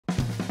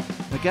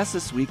My guest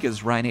this week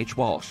is Ryan H.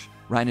 Walsh.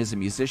 Ryan is a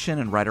musician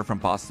and writer from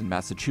Boston,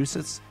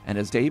 Massachusetts, and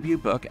his debut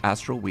book,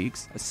 Astral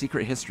Weeks, A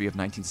Secret History of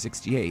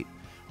 1968,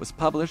 was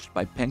published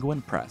by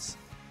Penguin Press.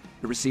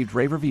 It received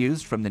rave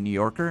reviews from The New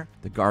Yorker,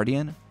 The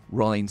Guardian,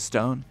 Rolling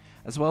Stone,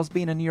 as well as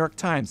being a New York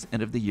Times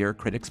End of the Year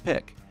Critics'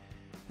 Pick.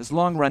 His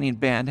long-running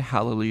band,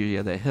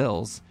 Hallelujah the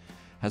Hills,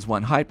 has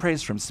won high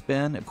praise from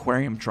Spin,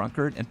 Aquarium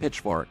Drunkard, and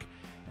Pitchfork,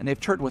 and they've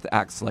toured with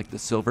acts like the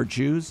Silver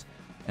Jews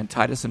and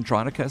Titus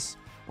Andronicus,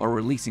 while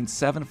releasing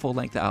 7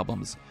 full-length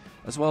albums,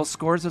 as well as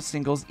scores of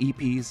singles,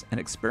 EPs, and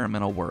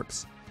experimental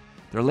works.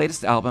 Their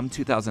latest album,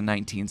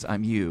 2019's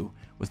I'm You,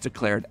 was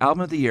declared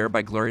Album of the Year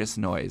by Glorious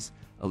Noise,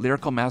 a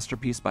lyrical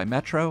masterpiece by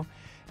Metro,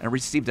 and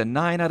received a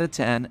 9 out of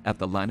 10 at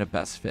the Line of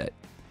Best Fit.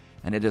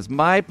 And it is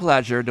my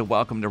pleasure to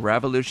welcome to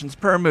Revolutions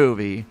Per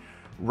Movie,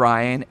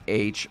 Ryan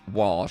H.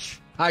 Walsh.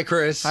 Hi,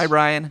 Chris. Hi,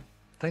 Ryan.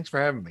 Thanks for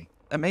having me.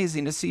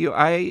 Amazing to see you.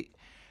 I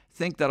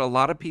think that a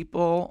lot of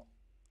people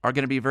are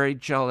going to be very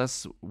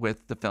jealous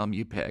with the film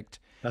you picked.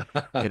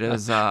 It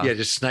is yeah,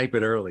 just snipe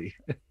it early.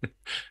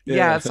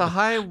 Yeah, it's a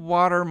high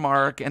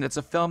watermark, and it's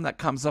a film that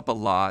comes up a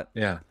lot.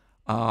 Yeah.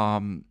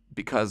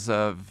 Because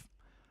of,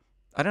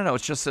 I don't know,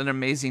 it's just an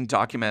amazing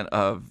document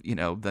of, the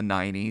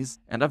 90s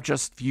and of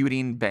just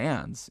feuding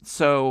bands.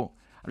 So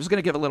I'm just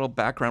going to give a little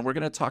background. We're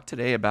going to talk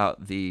today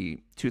about the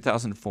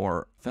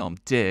 2004 film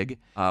Dig,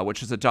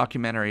 which is a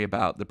documentary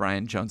about the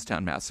Brian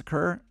Jonestown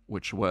Massacre,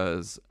 which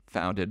was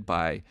founded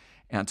by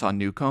Anton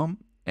Newcomb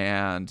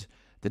and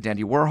the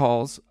Dandy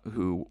Warhols,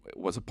 who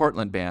was a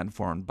Portland band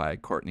formed by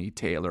Courtney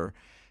Taylor.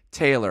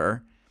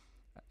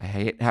 I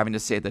hate having to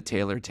say the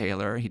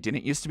Taylor. He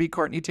didn't used to be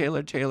Courtney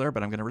Taylor,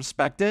 but I'm going to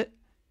respect it.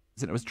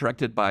 And it was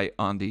directed by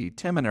Andy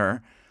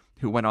Timiner,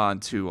 who went on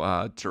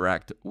to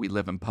direct We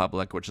Live in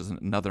Public, which is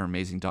another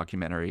amazing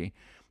documentary,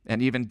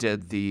 and even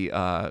did the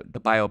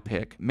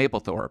biopic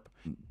Mapplethorpe.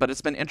 But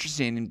it's been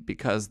interesting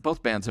because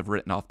both bands have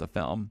written off the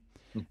film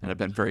and have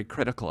been very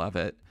critical of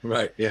it.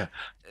 Right, yeah.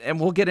 And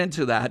we'll get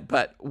into that,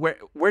 but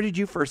where did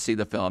you first see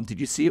the film?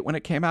 Did you see it when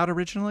it came out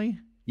originally?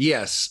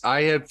 Yes,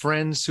 I had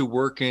friends who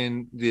work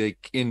in the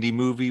indie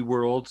movie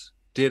world,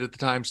 did at the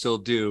time, still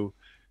do,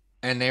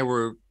 and they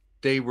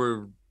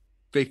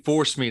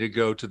forced me to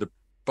go to the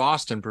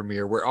Boston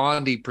premiere where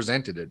Andy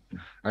presented it.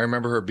 I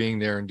remember her being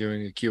there and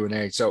doing a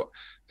Q&A. So,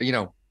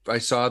 I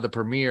saw the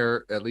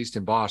premiere, at least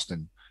in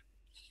Boston,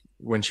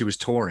 when she was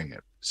touring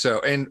it.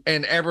 So,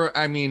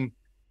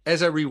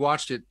 as I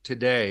rewatched it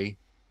today,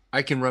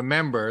 I can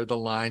remember the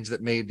lines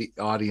that made the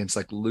audience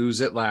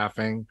lose it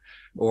laughing,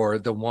 or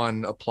the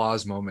one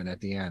applause moment at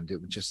the end.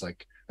 It was just I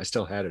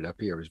still had it up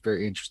here. It was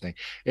very interesting.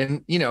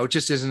 And,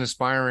 just as an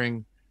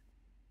aspiring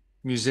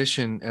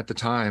musician at the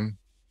time,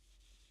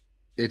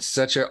 it's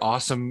such an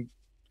awesome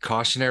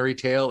cautionary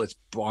tale. It's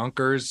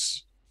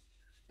bonkers.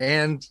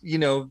 And,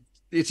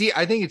 let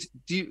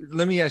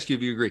me ask you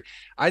if you agree.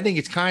 I think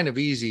it's kind of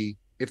easy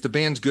if the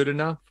band's good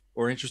enough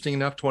or interesting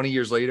enough 20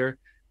 years later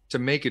to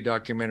make a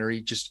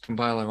documentary just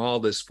compiling all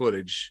this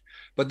footage.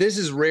 But this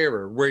is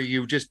rarer, where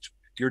you're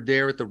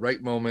there at the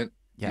right moment.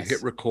 Yes. You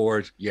hit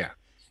record. Yeah.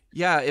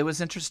 Yeah, it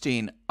was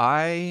interesting.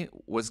 I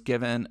was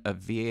given a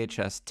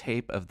VHS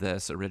tape of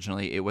this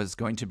originally. It was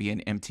going to be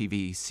an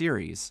MTV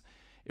series.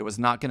 It was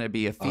not going to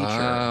be a feature.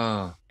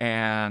 Oh.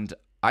 And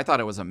I thought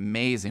it was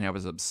amazing. I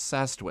was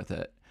obsessed with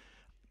it.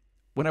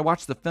 When I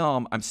watched the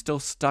film, I'm still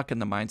stuck in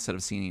the mindset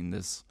of seeing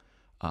this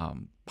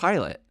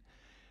pilot.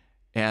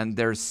 And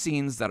there's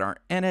scenes that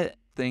aren't in it,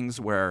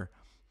 things where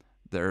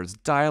there's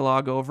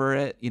dialogue over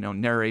it,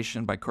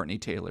 narration by Courtney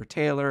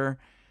Taylor.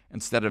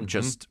 Instead of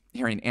just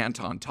hearing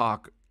Anton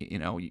talk,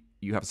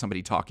 you have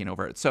somebody talking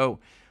over it. So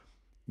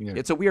yeah.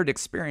 It's a weird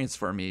experience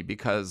for me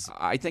because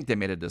I think they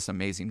made this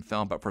amazing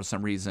film, but for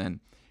some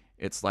reason,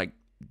 it's like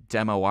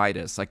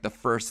demo-itis. Like the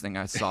first thing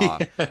I saw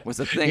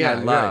was a thing I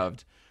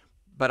loved.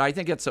 Right. But I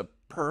think it's a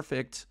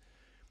perfect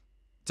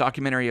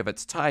documentary of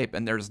its type,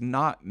 and there's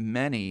not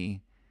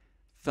many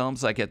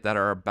films like it that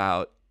are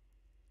about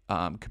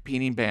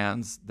competing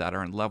bands that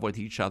are in love with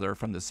each other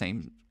from the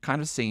same kind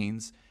of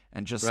scenes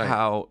and just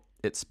how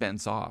it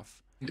spins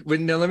off.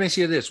 Now, let me ask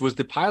you this. Was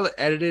the pilot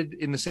edited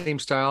in the same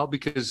style?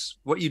 Because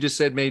what you just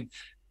said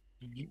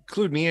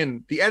include me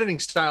in. The editing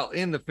style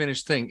in the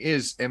finished thing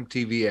is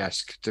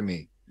MTV-esque to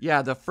me.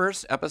 Yeah, the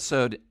first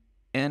episode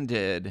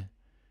ended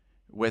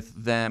with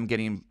them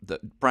the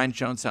Brian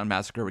Jonestown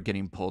Massacre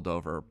getting pulled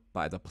over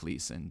by the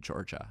police in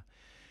Georgia.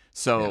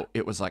 So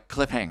it was like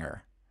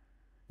cliffhanger.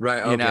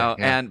 Right,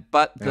 okay.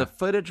 But the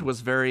footage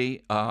was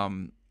very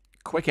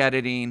quick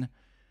editing.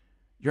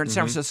 You're in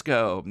San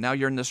Francisco. Now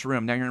you're in this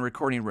room. Now you're in a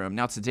recording room.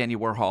 Now it's the Dandy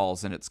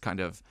Warhols, and it's kind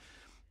of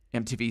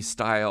MTV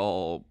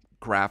style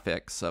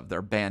graphics of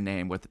their band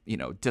name with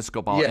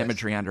disco ball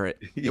imagery under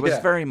it. It was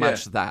very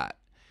much that,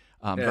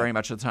 very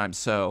much at the time.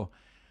 So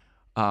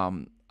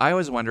I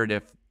always wondered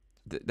if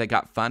they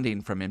got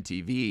funding from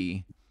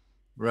MTV,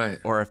 right,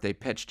 or if they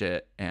pitched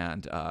it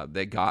and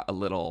they got a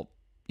little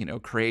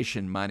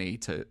creation money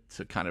to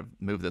kind of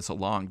move this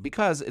along,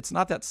 because it's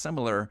not that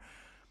similar.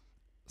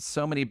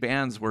 So many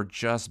bands were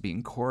just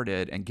being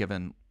courted and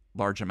given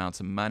large amounts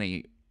of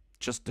money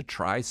just to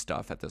try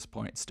stuff at this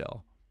point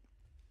still.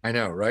 I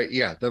know, right?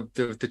 Yeah,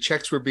 the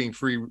checks were being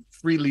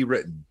freely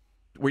written.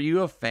 Were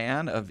you a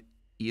fan of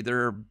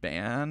either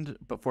band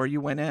before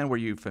you went in? Were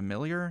you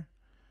familiar?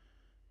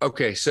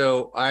 Okay,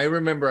 so I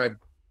remember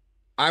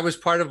I was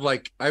part of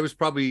like I was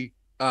probably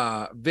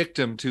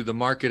victim to the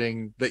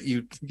marketing that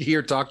you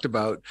hear talked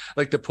about.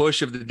 Like the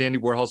push of the Dandy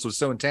Warhols was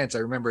so intense. I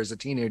remember as a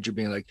teenager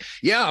being like,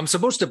 yeah, I'm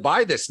supposed to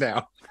buy this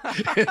now.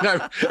 And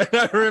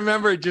I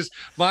remember just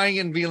buying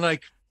it and being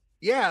like,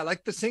 yeah, I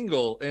like the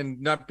single,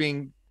 and not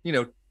being,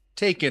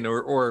 taken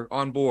or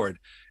on board,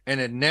 and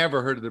had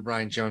never heard of the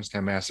Brian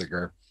Jonestown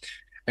Massacre.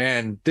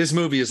 And this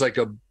movie is like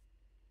a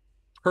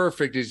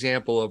perfect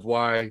example of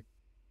why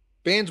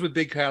bands with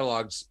big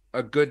catalogs,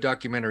 a good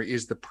documentary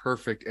is the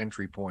perfect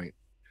entry point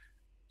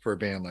for a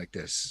band like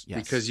this.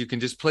 Yes. Because you can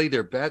just play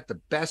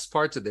the best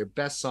parts of their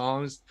best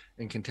songs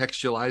and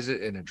contextualize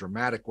it in a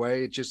dramatic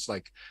way. It's just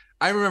like,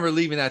 I remember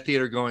leaving that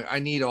theater going, I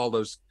need all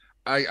those.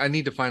 I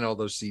need to find all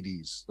those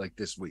CDs like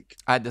this week.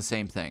 I had the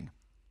same thing.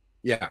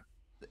 Yeah.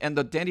 And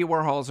the Dandy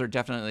Warhols are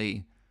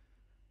definitely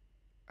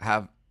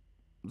have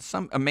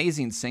some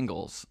amazing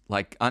singles,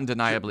 like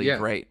undeniably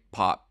great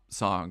pop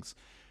songs.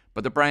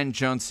 But the Brian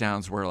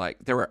Jonestowns were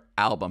like, they were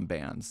album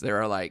bands. They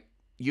were like,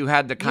 you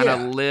had to kind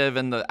of live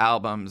in the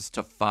albums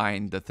to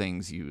find the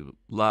things you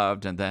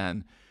loved, and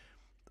then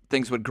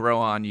things would grow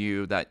on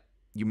you that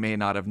you may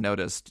not have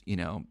noticed,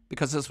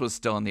 because this was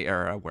still in the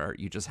era where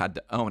you just had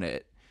to own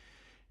it.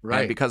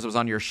 Right. And because it was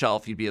on your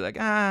shelf, you'd be like,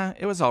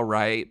 it was all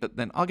right, but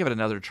then I'll give it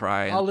another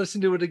try. I'll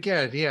listen to it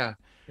again. Yeah.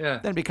 Yeah.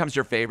 Then it becomes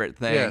your favorite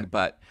thing. Yeah.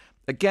 But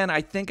again,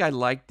 I think I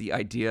liked the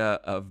idea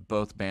of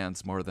both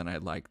bands more than I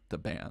liked the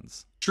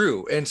bands.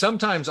 True. And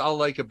sometimes I'll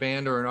like a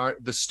band or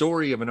the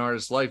story of an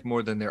artist's life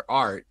more than their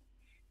art.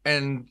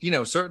 And,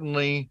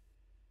 certainly,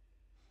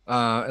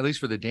 at least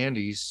for the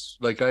Dandies,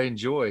 like I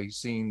enjoy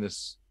seeing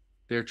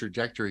their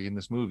trajectory in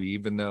this movie,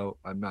 even though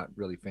I'm not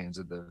really fans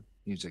of the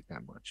music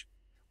that much.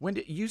 When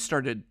did you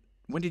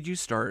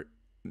start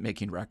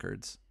making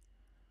records?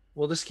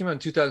 Well, this came out in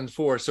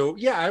 2004. So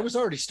yeah, I was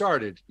already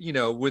started,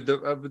 with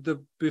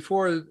the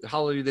before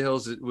Hallelujah the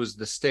Hills, it was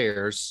The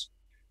Stairs,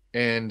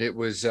 and it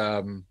was,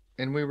 and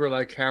we were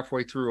like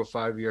halfway through a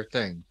 5-year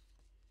thing.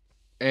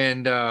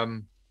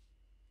 And,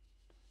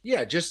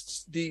 yeah,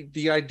 just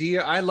the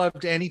idea. I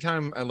loved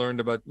anytime I learned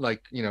about,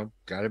 like,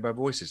 Guided by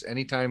Voices,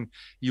 anytime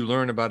you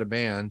learn about a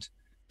band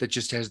that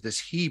just has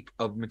this heap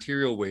of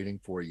material waiting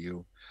for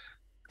you,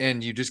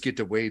 and you just get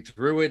to wade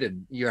through it.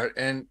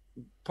 And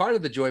part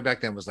of the joy back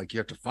then was like, you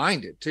have to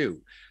find it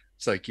too.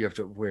 It's like, you have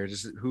to,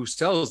 who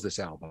sells this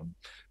album?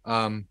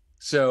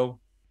 So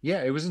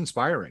yeah, it was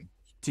inspiring.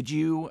 Did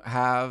you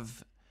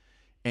have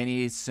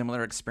any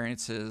similar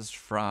experiences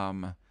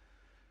from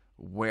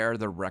where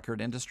the record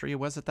industry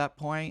was at that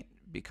point?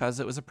 Because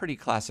it was a pretty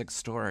classic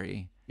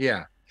story.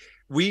 Yeah.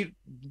 We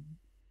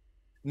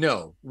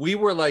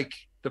were like,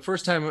 the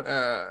first time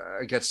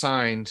I got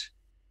signed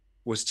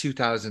was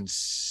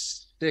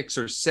 2006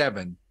 or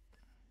 7.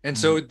 And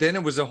so then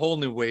it was a whole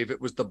new wave. It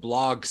was the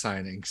blog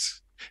signings,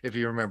 if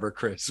you remember,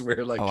 Chris,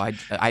 where like,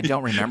 I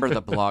don't remember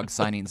the blog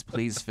signings.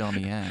 Please fill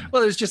me in.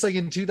 Well, it was just like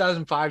in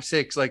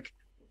 2005-6, like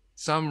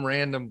some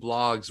random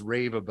blogs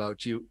rave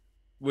about you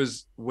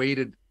was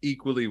weighted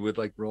equally with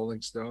like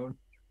Rolling Stone.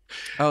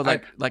 Oh,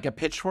 like a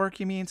Pitchfork,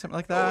 you mean, something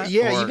like that? Oh,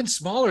 yeah, even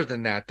smaller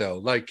than that though.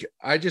 Like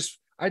I just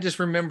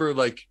remember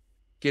like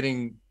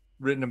getting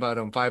written about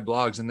on 5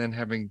 blogs and then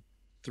having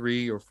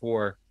 3 or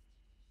 4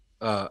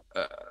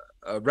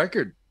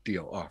 record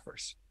deal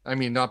offers. I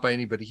mean, not by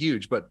anybody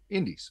huge, but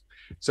indies.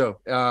 So,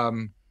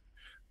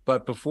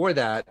 but before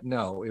that,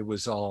 no, it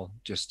was all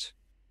just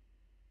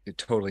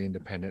totally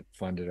independent,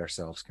 funded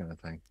ourselves kind of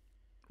thing.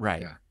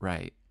 Right. Yeah.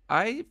 Right.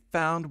 I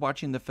found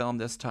watching the film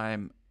this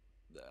time,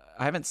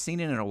 I haven't seen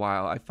it in a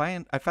while. I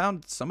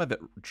found some of it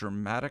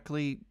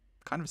dramatically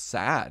kind of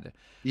sad.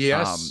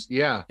 Yes.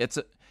 Yeah. It's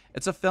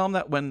a film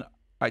that when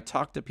I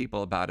talk to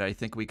people about it, I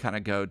think we kind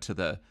of go to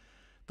the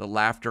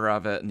laughter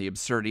of it and the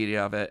absurdity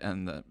of it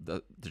and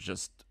the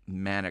just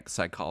manic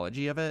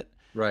psychology of it.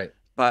 Right.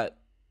 But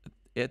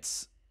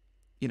it's,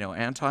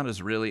 Anton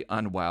is really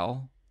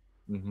unwell.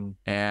 Mm-hmm.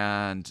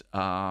 And,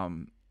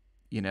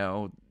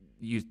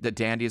 the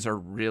Dandies are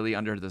really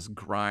under this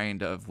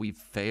grind of, we've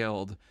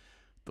failed.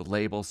 The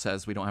label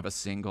says we don't have a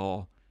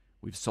single.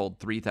 We've sold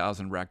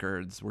 3,000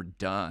 records. We're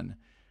done.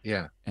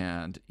 Yeah.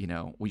 And,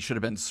 we should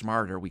have been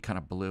smarter. We kind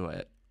of blew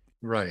it.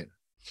 Right.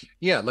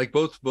 Yeah. Like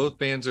both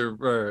bands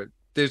are,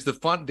 there's the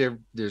fun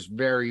there's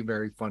very,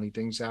 very funny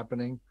things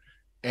happening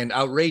and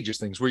outrageous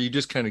things where you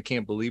just kind of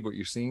can't believe what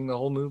you're seeing the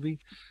whole movie.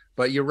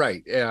 But you're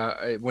right.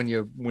 When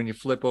you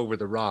flip over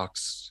the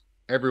rocks,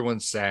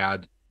 everyone's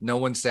sad. No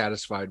one's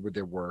satisfied with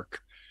their work.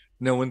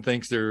 No one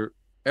thinks I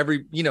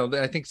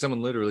think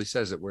someone literally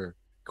says it, where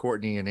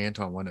Courtney and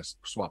Anton want to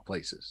swap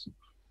places.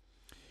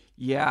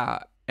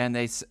 Yeah. And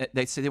they say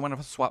they want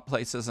to swap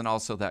places, and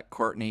also that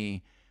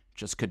Courtney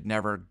just could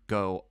never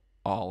go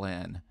all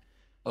in.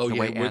 Oh, the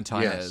yeah, way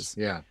Anton is.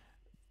 Yeah.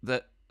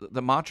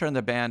 The mantra in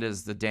the band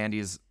is the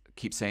Dandies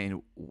keep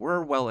saying,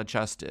 we're well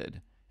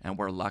adjusted. and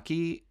we're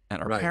lucky,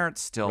 and our Right.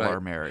 parents still Right.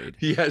 are married.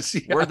 Yes.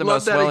 Yeah, We're I the love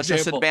most that well-adjusted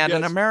example. band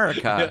in Yes.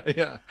 America. Yeah.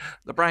 Yeah.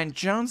 The Brian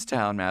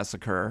Jonestown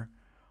Massacre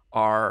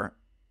are,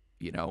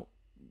 you know,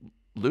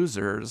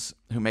 losers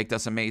who make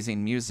this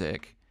amazing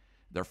music.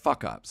 They're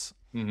fuck-ups.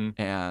 Hmm.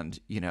 And,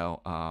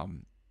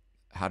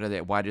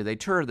 why do they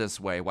tour this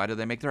way? Why do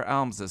they make their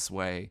albums this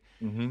way?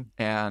 Hmm.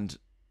 And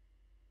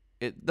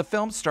the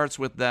film starts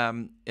with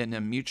them in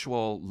a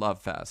mutual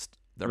love fest.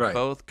 They're Right.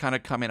 both kind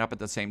of coming up at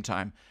the same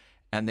time,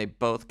 and they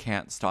both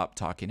can't stop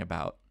talking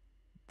about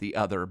the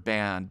other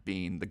band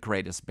being the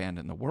greatest band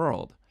in the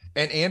world.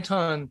 And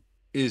Anton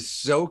is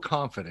so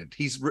confident.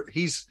 He's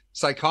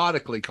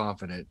psychotically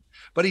confident,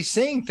 but he's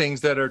saying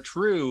things that are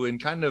true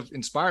and kind of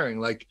inspiring.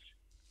 Like,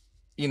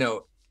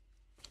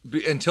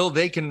 until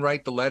they can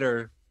write the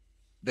letter,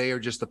 they are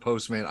just the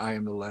postman. I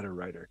am the letter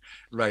writer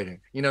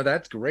writing.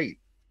 That's great.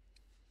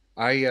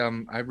 I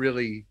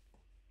really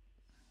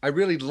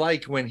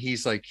like when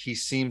he's like, he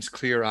seems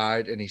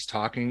clear-eyed and he's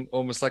talking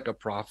almost like a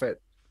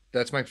prophet.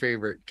 That's my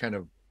favorite kind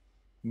of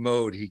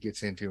mode he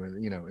gets into, and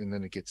and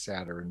then it gets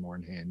sadder and more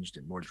unhinged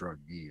and more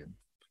druggy, and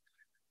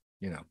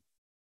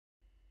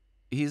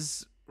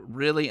He's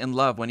really in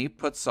love when he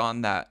puts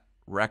on that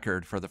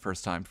record for the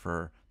first time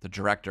for the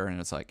director, and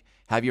it's like,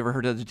 have you ever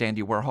heard of the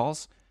Dandy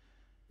Warhols?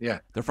 Yeah.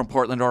 They're from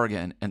Portland,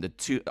 Oregon, and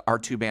our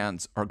two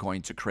bands are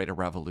going to create a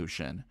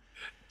revolution.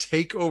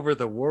 Take over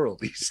the world,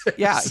 he says.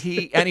 Yeah,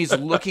 he's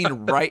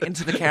looking right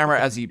into the camera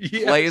as he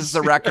plays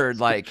the record,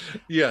 like,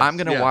 I'm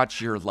going to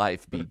watch your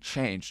life be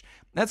changed.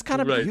 That's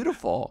kind of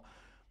beautiful.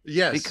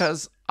 Yes.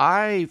 Because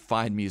I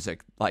find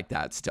music like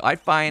that still. I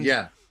find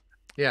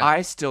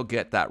I still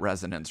get that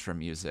resonance from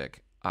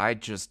music.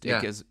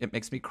 It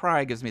makes me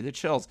cry, gives me the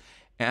chills.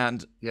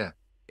 And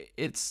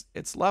it's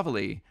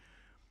lovely.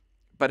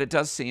 But it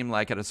does seem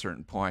like at a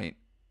certain point,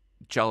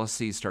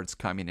 jealousy starts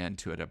coming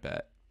into it a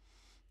bit.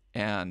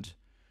 And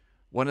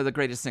one of the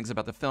greatest things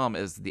about the film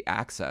is the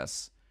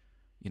access.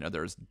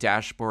 There's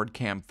dashboard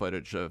cam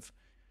footage of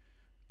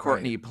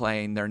Courtney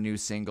playing their new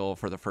single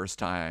for the first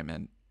time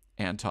and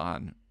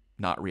Anton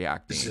not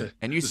reacting.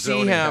 And you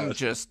see him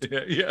just,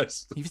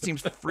 he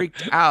seems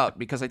freaked out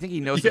because I think he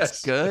knows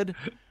it's good.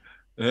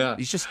 Yeah.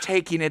 He's just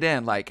taking it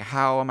in. Like,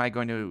 how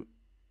do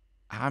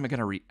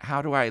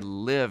I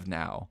live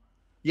now?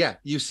 Yeah,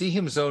 you see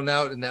him zone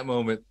out in that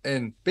moment,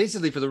 and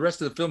basically for the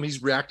rest of the film,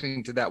 he's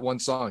reacting to that one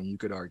song. You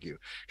could argue,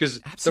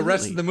 because the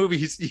rest of the movie,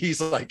 he's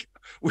like,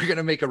 "We're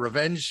gonna make a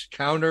revenge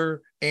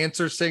counter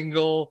answer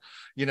single."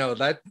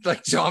 That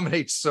like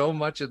dominates so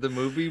much of the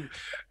movie,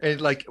 and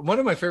like one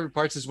of my favorite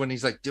parts is when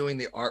he's like doing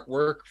the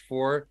artwork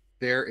for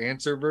their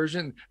answer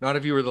version. None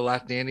of you are the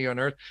last dandy on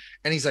earth,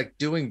 and he's like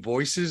doing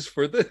voices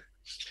for the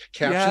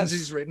captions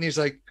he's written. He's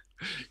like,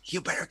 you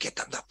better get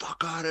them the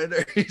fuck out of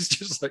there. He's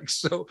just like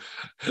so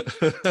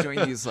doing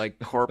these like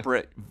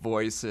corporate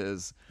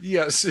voices.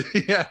 Yes.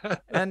 Yeah.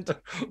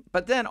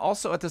 But then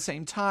also at the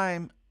same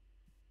time,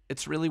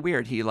 it's really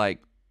weird.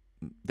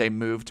 They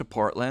moved to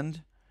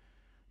Portland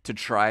to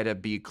try to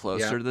be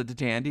closer to the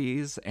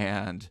Dandies,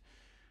 and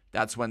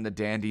that's when the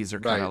Dandies are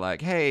kind of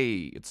like,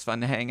 hey, it's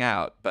fun to hang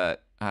out,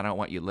 but I don't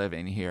want you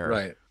living here.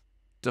 Right.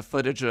 The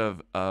footage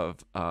of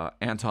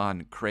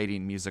Anton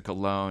creating music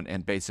alone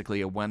and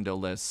basically a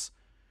windowless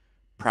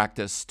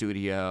practice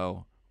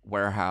studio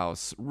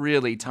warehouse,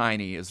 really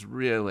tiny, is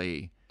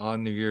really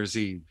on New Year's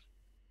Eve.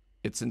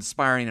 It's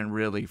inspiring and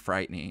really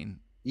frightening.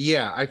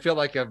 Yeah, I feel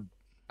like I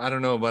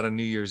don't know about a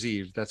New Year's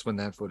Eve. That's when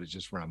that footage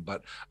is from,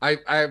 but I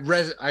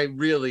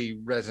really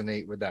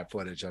resonate with that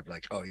footage. I'm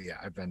like, oh yeah,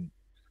 I've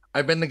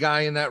been the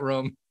guy in that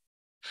room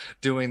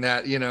doing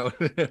that,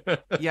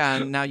 Yeah,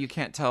 and now you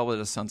can't tell whether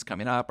the sun's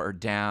coming up or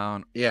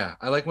down. Yeah,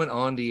 I like when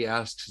Andy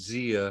asks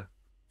Zia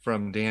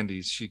from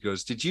Dandies, she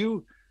goes, did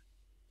you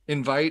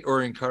invite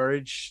or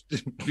encourage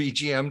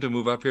VGM to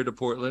move up here to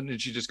Portland? And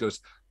she just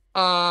goes,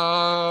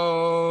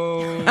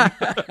 oh.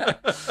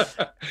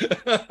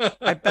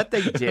 I bet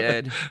they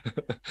did.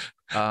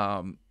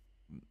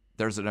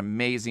 There's an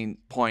amazing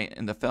point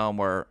in the film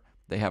where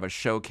they have a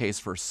showcase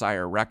for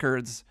Sire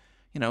Records,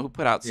 who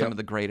put out some of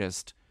the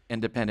greatest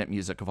independent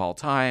music of all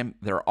time.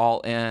 They're all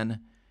in.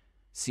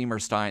 Seymour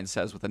Stein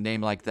says, with a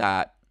name like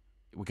that,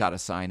 we got to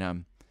sign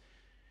him.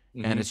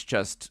 Mm-hmm. And it's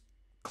just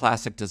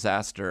classic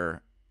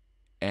disaster,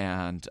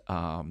 and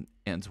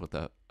ends with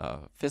a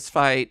fist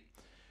fight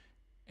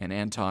and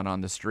Anton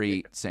on the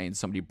street saying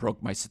somebody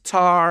broke my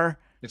sitar.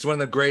 It's one of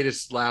the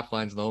greatest laugh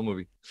lines in the whole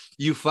movie.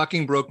 You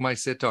fucking broke my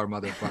sitar,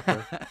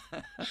 motherfucker.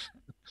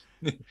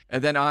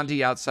 And then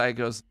Andy outside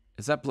goes,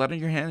 is that blood on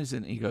your hands?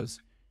 And he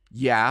goes,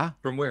 yeah.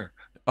 From where?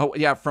 Oh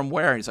yeah, from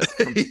where? He's like,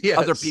 from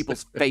other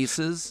people's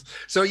faces.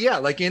 So yeah,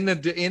 like in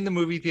the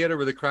movie theater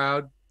with the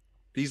crowd,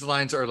 these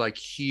lines are like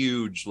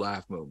huge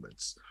laugh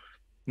moments,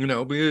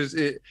 because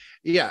and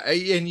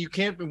you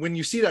can't, when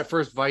you see that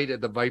first fight at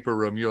the Viper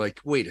Room, you're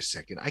like, wait a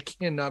second, I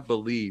cannot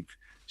believe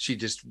she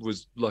just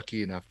was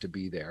lucky enough to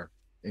be there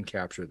and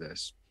capture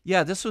this.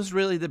 Yeah, this was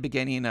really the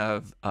beginning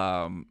of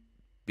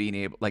being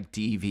able, like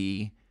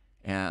DV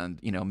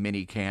and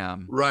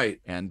Minicam, right,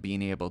 and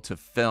being able to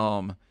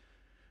film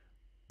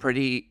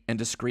pretty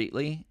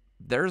indiscreetly.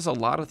 There's a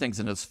lot of things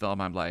in this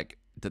film I'm like,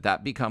 did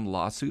that become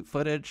lawsuit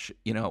footage?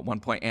 You know, at one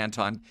point,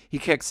 Anton, he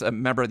kicks a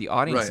member of the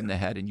audience in the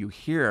head, and you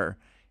hear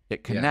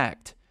it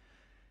connect.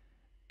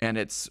 And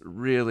it's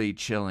really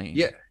chilling.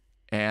 Yeah.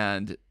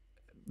 And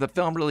the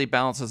film really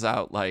balances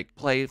out like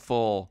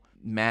playful,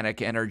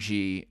 manic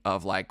energy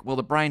of like, well,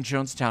 the Brian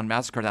Jonestown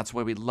Massacre, that's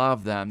why we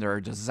love them. They're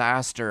a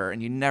disaster,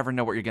 and you never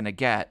know what you're going to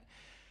get.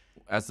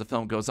 As the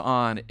film goes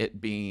on, it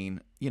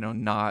being, you know,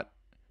 not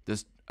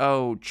this,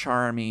 oh,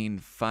 charming,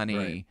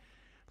 funny,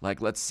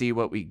 like, let's see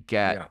what we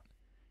get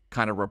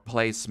kind of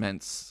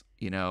replacements,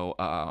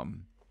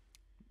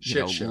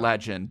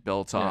 legend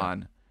built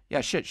on.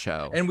 Yeah, shit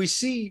show. And we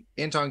see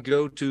Anton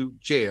go to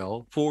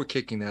jail for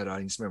kicking that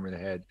audience member in the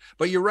head.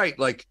 But you're right.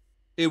 Like,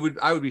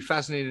 I would be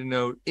fascinated to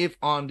know if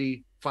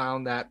Andy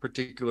found that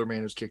particular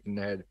man who's kicked in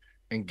the head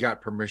and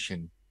got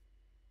permission,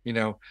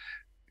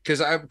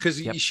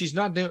 because she's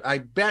not doing, I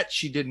bet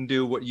she didn't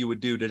do what you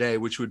would do today,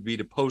 which would be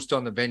to post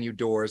on the venue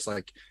doors,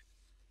 like,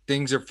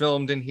 things are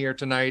filmed in here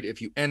tonight.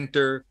 If you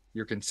enter,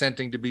 you're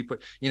consenting to be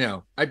put,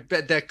 I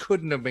bet that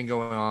couldn't have been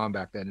going on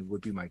back then. It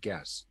would be my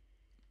guess.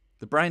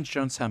 The Brian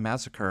Jonestown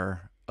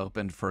Massacre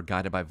opened for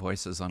Guided by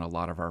Voices on a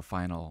lot of our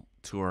final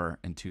tour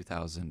in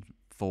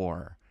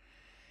 2004.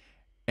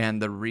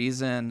 And the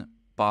reason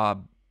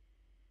Bob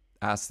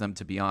asked them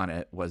to be on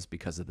it was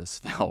because of this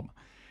film.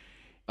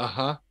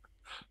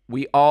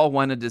 We all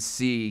wanted to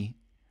see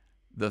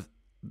the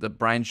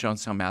Brian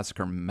Jonestown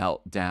Massacre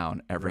melt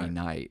down every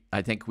night.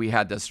 I think we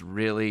had this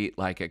really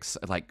like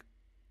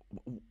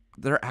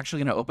they're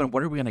actually going to open.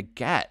 What are we going to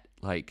get?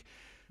 Like,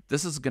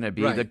 this is going to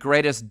be the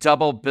greatest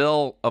double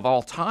bill of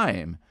all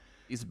time.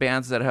 These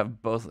bands that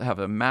have both have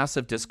a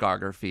massive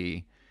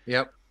discography,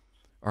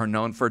 are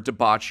known for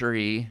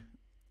debauchery,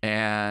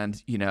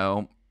 and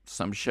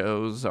some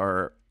shows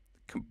are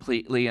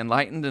completely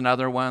enlightened, and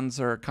other ones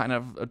are kind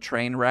of a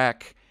train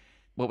wreck.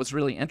 What was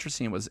really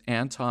interesting was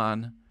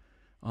Anton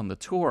on the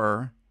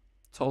tour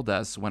told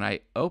us, when I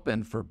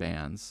open for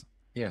bands,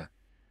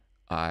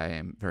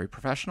 I'm very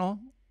professional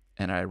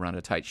and I run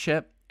a tight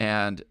ship,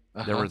 and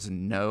there was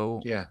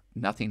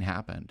nothing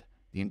happened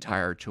the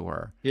entire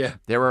tour.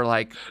 They were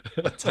like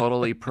a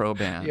totally pro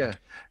band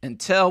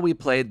until we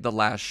played the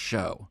last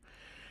show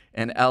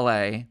in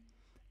LA,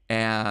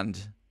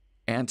 and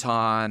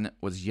Anton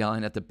was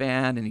yelling at the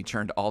band, and he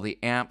turned all the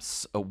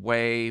amps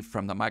away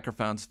from the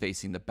microphones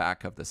facing the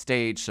back of the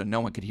stage so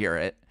no one could hear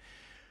it,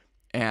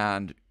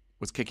 and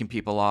was kicking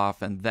people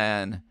off. And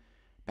then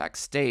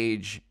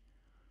backstage,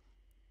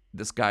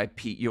 this guy,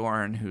 Pete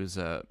Yorn, who's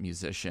a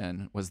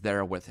musician, was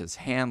there with his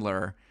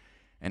handler,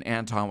 and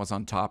Anton was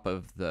on top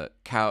of the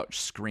couch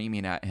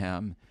screaming at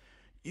him,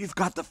 "You've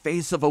got the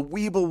face of a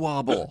weeble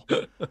wobble.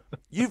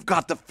 You've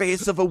got the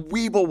face of a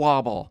weeble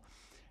wobble."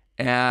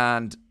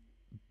 And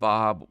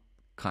Bob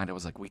kind of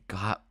was like, we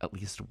got at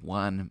least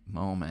one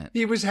moment.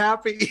 He was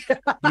happy.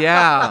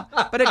 Yeah.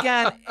 But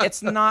again,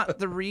 it's not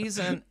the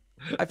reason.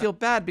 I feel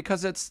bad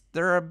because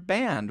they're a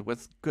band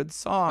with good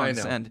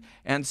songs. I know.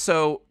 And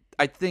so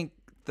I think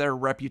their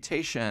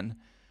reputation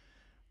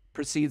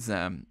precedes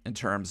them in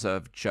terms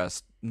of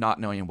just not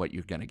knowing what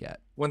you're going to get.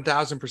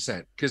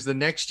 1000%. Because the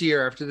next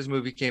year after this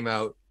movie came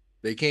out,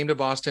 they came to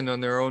Boston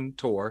on their own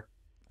tour,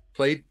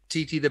 played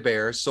TT the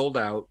Bear, sold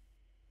out,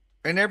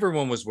 and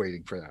everyone was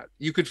waiting for that.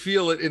 You could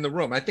feel it in the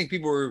room. I think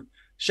people were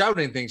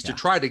shouting things to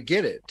try to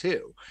get it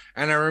too.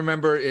 And I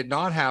remember it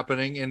not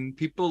happening and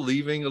people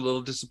leaving a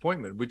little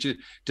disappointed, which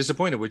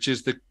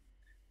is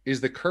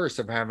the curse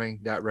of having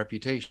that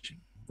reputation,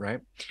 right?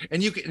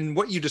 And and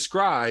what you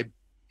describe,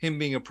 him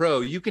being a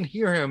pro, you can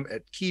hear him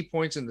at key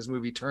points in this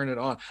movie turn it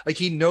on. Like,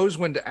 he knows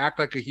when to act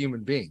like a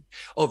human being.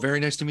 "Oh, very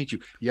nice to meet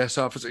you. Yes,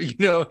 officer."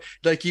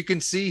 Like, you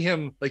can see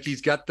him, like, he's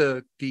got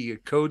the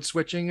code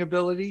switching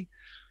ability.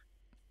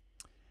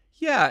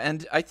 Yeah,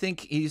 and I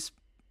think it's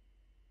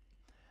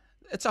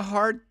a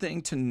hard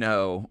thing to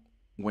know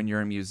when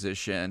you're a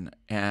musician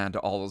and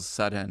all of a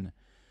sudden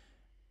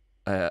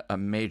a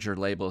major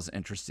label is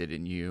interested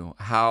in you,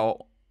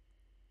 how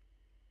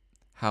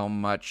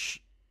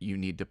much you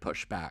need to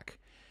push back.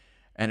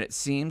 And it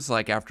seems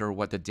like after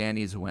what the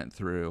Dandies went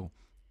through,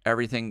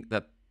 everything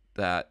that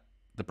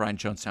the Brian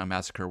Jonestown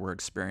Massacre were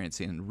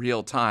experiencing in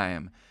real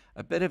time,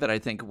 a bit of it, I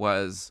think,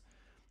 was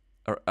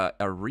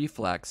a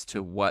reflex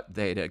to what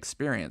they'd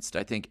experienced.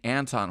 I think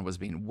Anton was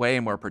being way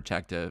more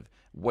protective,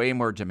 way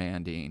more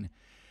demanding,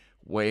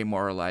 way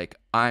more like,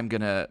 I'm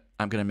gonna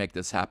make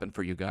this happen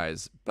for you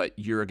guys, but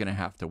you're gonna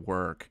have to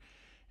work.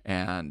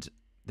 And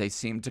they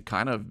seemed to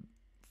kind of,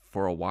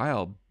 for a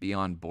while, be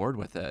on board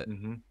with it.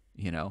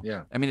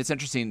 Yeah. I mean, it's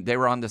interesting. They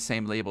were on the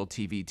same label,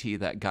 TVT,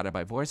 that Guided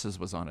by Voices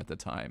was on at the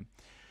time.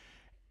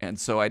 And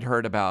so I'd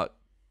heard about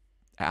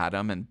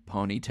Adam and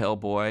Ponytail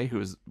Boy,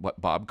 who's what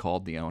Bob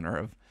called the owner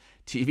of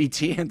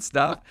TVT and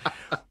stuff.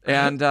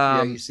 And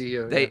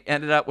they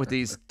ended up with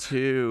these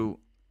two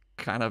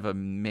kind of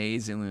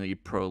amazingly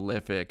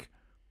prolific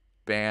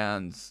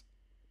bands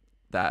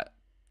that,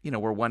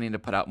 were wanting to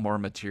put out more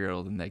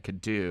material than they could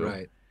do.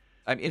 Right.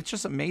 I mean, it's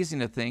just amazing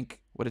to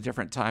think what a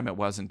different time it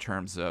was in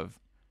terms of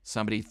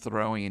somebody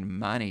throwing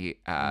money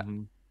at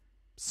Mm-hmm.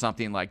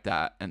 something like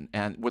that,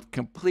 and with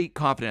complete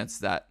confidence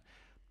that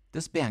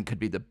this band could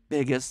be the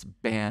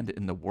biggest band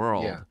in the Yeah.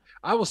 world.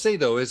 I will say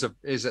though, as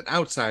an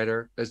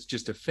outsider, as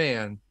just a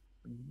fan,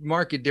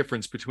 market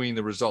difference between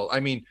the result.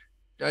 I mean,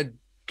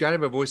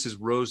 Guided by Voices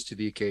rose to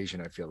the occasion,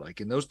 I feel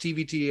like. And those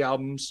TVT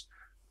albums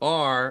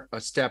are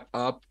a step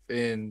up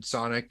in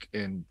sonic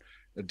and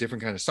a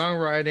different kind of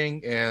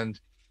songwriting.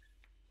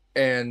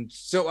 And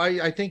so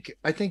I think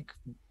the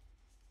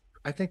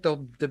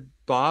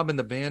Bob and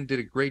the band did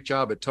a great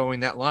job at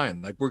towing that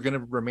line. Like, we're going to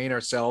remain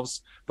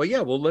ourselves, but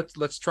yeah, well,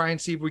 let's try and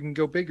see if we can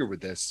go bigger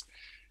with this.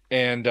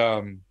 And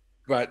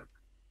but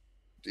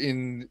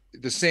in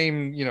the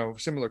same,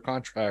 similar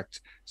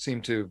contract,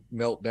 seemed to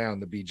melt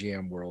down the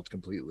BGM world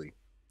completely.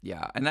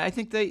 Yeah, and I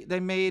think they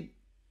made,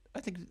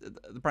 I think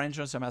the Brian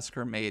Jonestown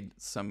Massacre made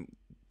some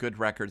good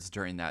records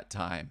during that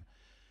time,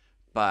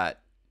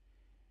 but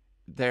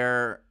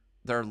they're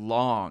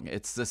long.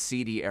 It's the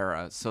CD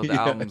era, so the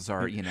Yeah. albums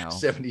are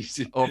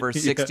 70s. over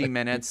 60 Yeah.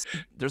 minutes.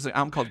 There's an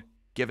album called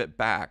Give It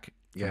Back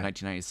from Yeah.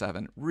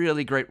 1997.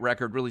 Really great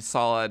record, really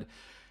solid.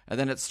 And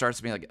then it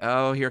starts being like,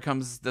 oh, here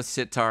comes the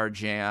sitar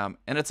jam,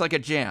 and it's like a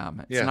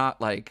jam. It's Yeah.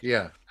 not like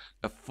Yeah.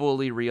 a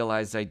fully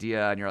realized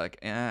idea, and you're like,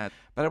 eh.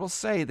 But I will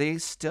say they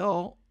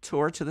still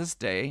tour to this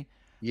day.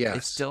 They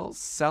Yes. still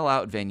sell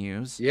out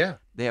venues. Yeah.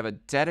 They have a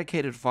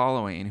dedicated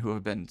following who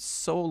have been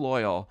so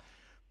loyal.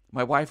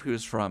 My wife,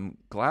 who's from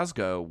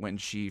Glasgow, when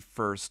she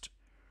first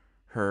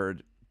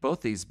heard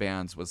both these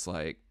bands, was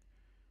like,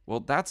 well,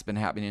 that's been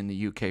happening in the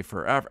UK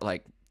forever.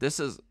 Like, this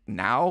is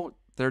now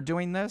they're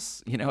doing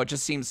this. It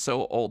just seems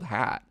so old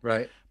hat.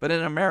 Right. But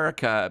in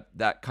America,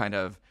 that kind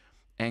of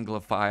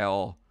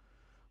Anglophile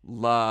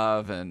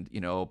love and,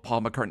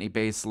 Paul McCartney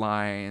bass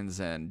lines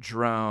and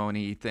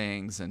drone-y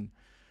things and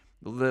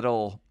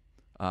little,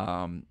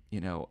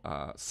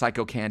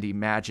 Psycho Candy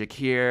magic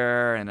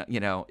here. And,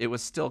 it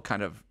was still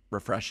kind of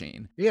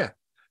refreshing. Yeah.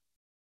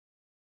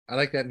 I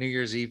like that New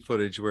Year's Eve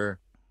footage where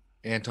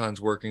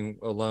Anton's working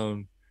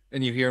alone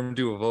and you hear him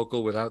do a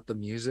vocal without the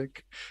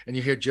music, and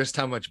you hear just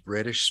how much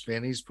British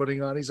spin he's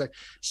putting on. He's like,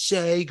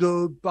 say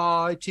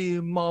goodbye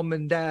to mom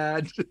and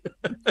dad.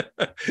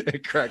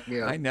 It cracked me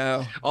up. I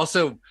know.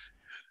 Also,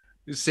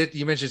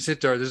 you mentioned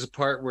sitar. There's a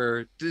part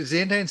where, does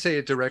Anton say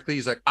it directly?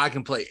 He's like, I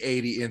can play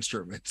 80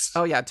 instruments.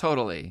 Oh, yeah,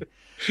 totally.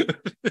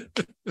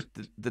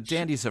 the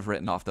Dandies have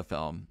written off the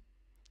film,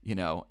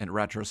 in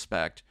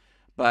retrospect.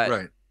 But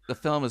Right. the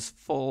film is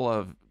full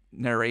of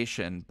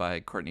narration by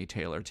Courtney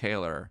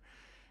Taylor.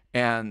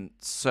 And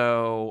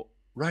so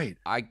Right.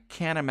 I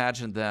can't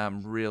imagine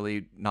them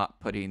really not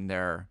putting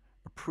their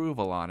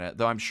approval on it,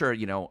 though I'm sure,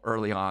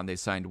 early on they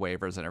signed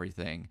waivers and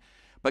everything.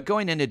 But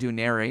going in to do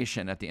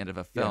narration at the end of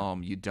a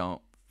film, you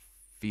don't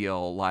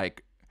feel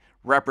like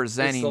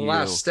representing It's the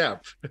last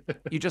step.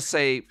 You just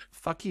say,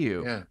 fuck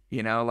you.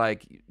 Yeah.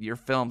 Like, your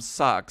film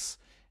sucks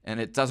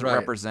and it doesn't Right.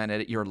 represent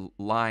it. You're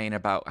lying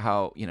about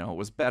how, it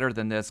was better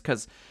than this.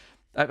 Because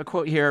I have a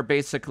quote here,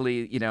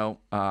 basically, the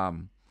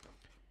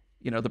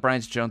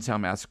Brian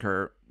Jonestown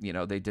Massacre,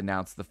 they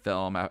denounced the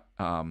film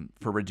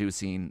for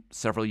reducing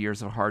several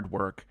years of hard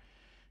work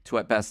to,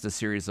 at best, a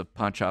series of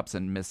punch-ups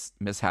and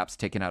mishaps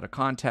taken out of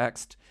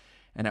context,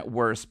 and at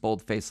worst,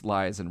 bold-faced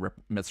lies and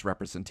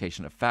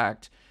misrepresentation of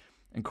fact.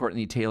 And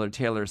Courtney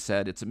Taylor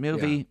said, it's a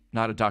movie,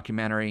 not a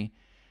documentary.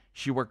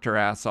 She worked her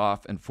ass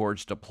off and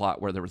forged a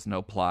plot where there was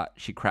no plot.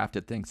 She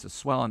crafted things to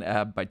swell and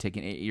ebb by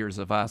taking 8 years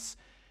of us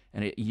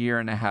and a year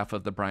and a half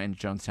of the Brian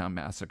Jonestown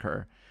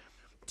Massacre.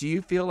 Do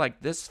you feel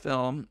like this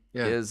film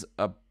is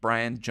a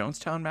Brian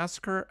Jonestown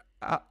Massacre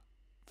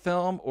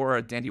film or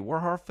a Dandy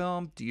Warhol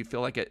film? Do you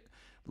feel like it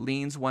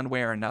leans one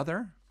way or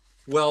another?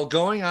 Well,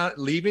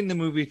 leaving the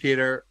movie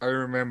theater, I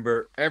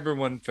remember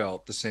everyone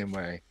felt the same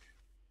way.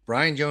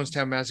 Brian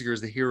Jonestown Massacre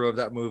is the hero of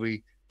that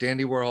movie.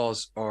 Dandy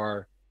Warhols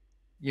are,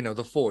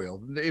 the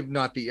foil, if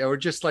not or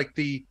just like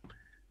the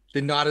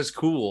not as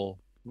cool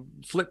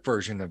flip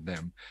version of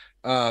them.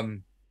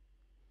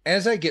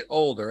 As I get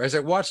older, as I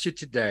watched it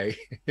today,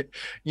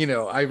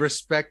 I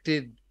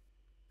respected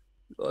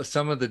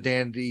some of the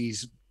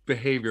Dandy's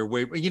behavior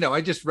way.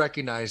 I just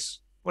recognize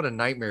what a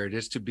nightmare it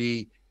is to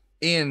be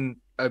in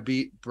a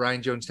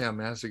Brian Jonestown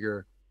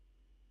Massacre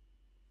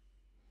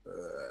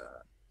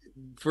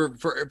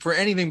for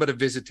anything but a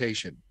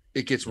visitation.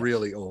 It gets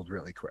really old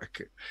really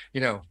quick,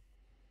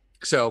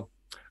 So,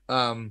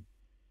 I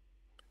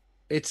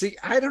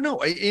don't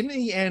know. In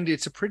the end,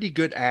 it's a pretty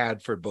good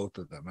ad for both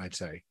of them, I'd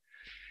say.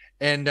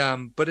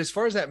 And but as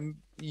far as that,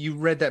 you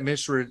read that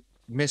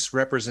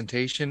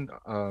misrepresentation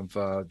of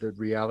the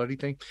reality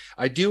thing.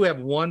 I do have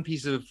one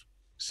piece of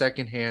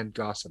secondhand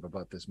gossip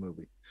about this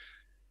movie,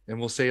 and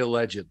we'll say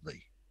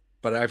allegedly,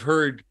 but I've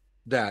heard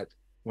that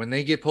when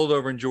they get pulled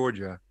over in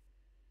Georgia,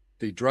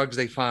 the drugs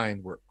they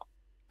find were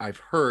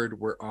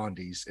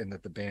Ondies, and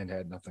that the band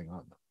had nothing on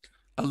them.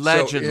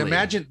 Allegedly. So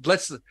imagine,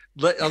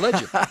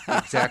 allegedly,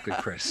 exactly,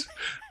 Chris.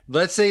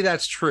 Let's say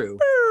that's true.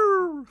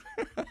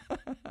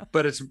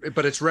 But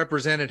it's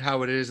represented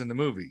how it is in the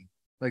movie.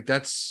 Like,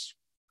 that's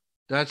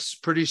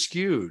pretty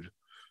skewed.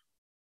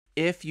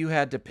 If you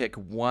had to pick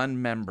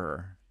one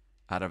member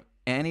out of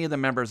any of the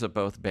members of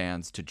both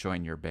bands to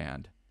join your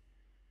band,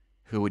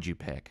 who would you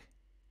pick?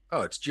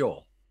 Oh, it's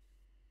Joel.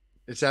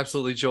 It's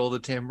absolutely Joel the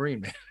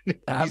tambourine man. He's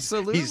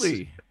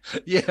Absolutely.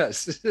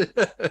 yes.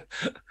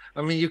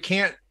 I mean, you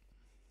can't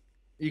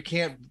you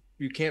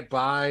can't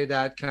buy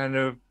that kind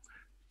of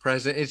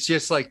present. It's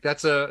just like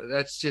that's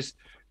just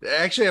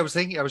actually I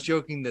was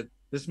joking that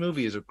this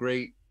movie is a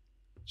great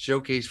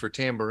showcase for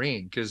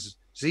tambourine because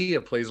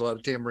Zia plays a lot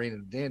of tambourine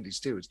and dandies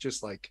too. It's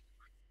just like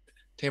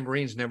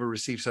tambourines never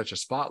received such a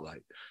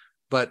spotlight.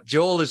 But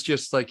Joel is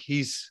just like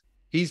he's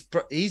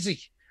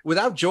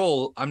without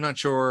Joel, I'm not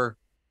sure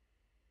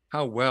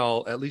how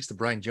well at least the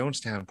Brian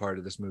Jonestown part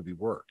of this movie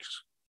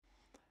works.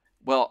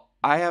 Well,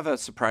 I have a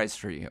surprise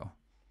for you.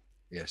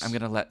 Yes. I'm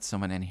going to let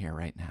someone in here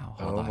right now.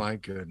 Hold on. My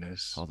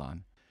goodness. Hold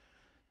on.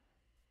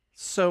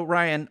 So,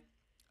 Ryan,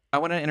 I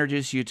want to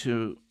introduce you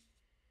to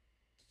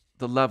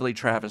the lovely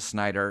Travis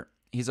Snyder.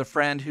 He's a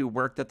friend who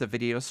worked at the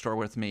video store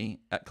with me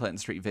at Clinton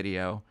Street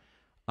Video.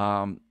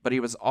 But he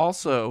was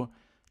also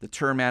the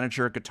tour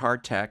manager, guitar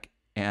tech,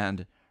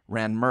 and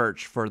ran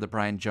merch for the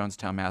Brian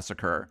Jonestown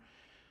Massacre,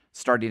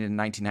 starting in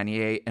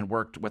 1998 and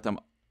worked with them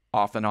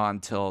off and on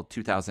till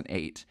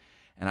 2008.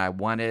 And I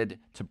wanted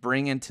to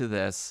bring into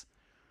this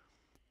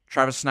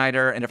Travis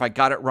Snyder. And if I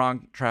got it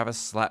wrong, Travis,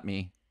 slap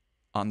me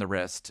on the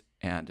wrist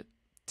and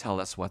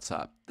tell us what's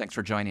up. Thanks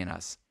for joining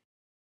us.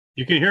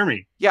 You can hear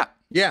me? Yeah.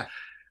 Yeah.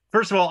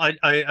 First of all,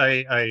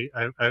 I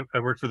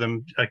worked for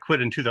them. I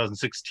quit in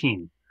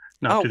 2016.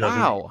 Not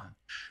 2008.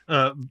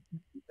 Wow.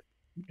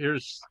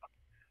 This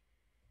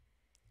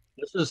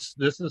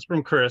is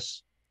from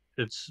Chris.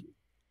 It's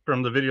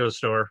from the video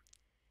store.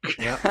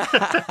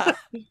 Yeah.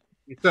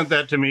 He sent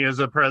that to me as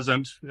a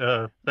present.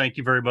 Thank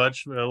you very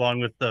much,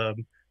 along with the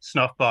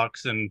snuff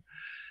box and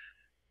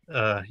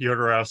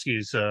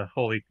Jodorowsky's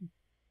Holy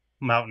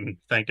Mountain.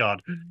 Thank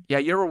God. Yeah,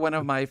 you were one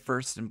of my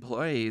first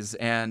employees,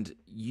 and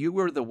you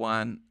were the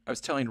one, I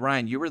was telling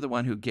Ryan, you were the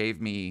one who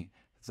gave me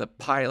the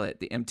pilot,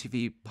 the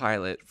MTV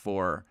pilot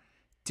for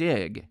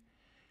Dig.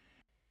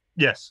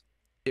 Yes.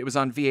 It was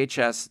on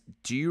VHS.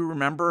 Do you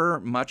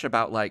remember much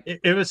about like...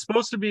 It was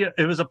supposed to be,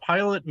 it was a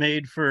pilot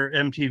made for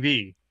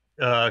MTV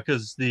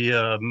because the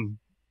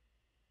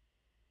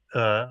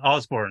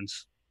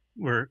Osbournes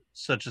were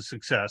such a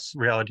success.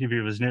 Reality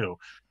TV was new.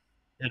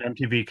 And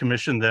MTV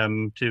commissioned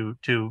them to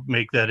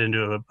make that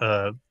into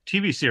a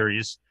TV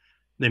series.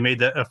 They made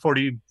that a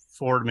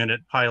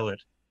 44-minute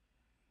pilot.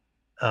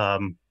 They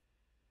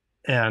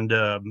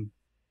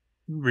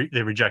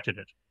rejected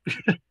it.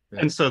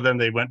 And so then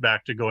they went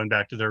back to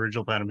their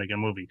original plan of making a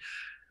movie.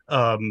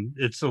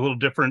 It's a little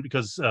different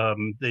because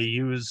they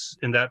use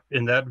in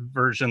that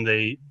version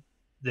they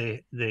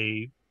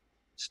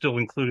still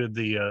included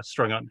the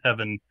Strung Out in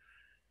Heaven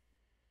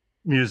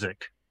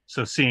music.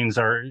 So scenes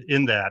are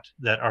in that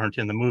aren't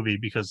in the movie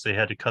because they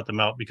had to cut them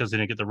out because they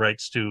didn't get the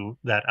rights to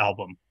that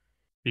album,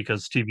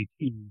 because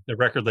TVT, the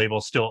record label,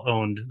 still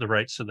owned the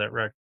rights to that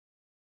record.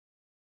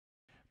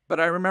 But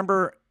I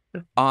remember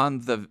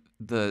on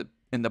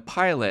in the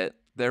pilot,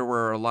 there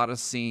were a lot of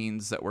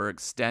scenes that were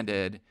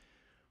extended,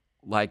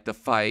 like the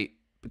fight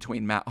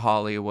between Matt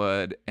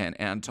Hollywood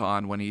and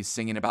Anton when he's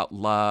singing about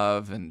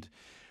love and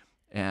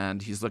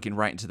he's looking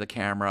right into the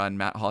camera, and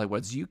Matt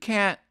Hollywood's, you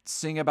can't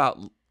sing about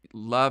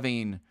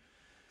loving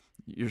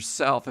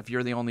yourself if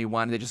you're the only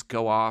one. They just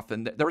go off,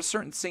 and there were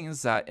certain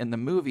scenes that in the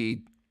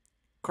movie,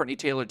 Courtney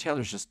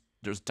Taylor's just,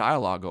 there's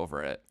dialogue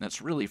over it, and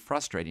it's really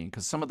frustrating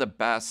because some of the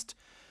best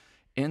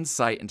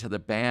insight into the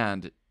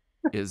band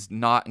is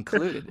not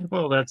included.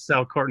 Well, that's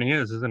how Courtney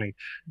is, isn't he?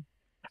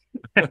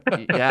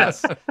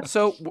 Yes.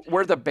 So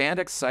were the band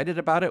excited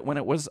about it when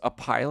it was a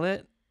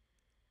pilot?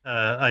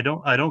 I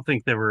don't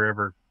think they were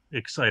ever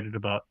excited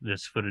about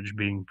this footage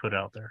being put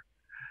out there.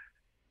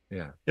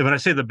 Yeah. And when I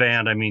say the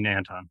band, I mean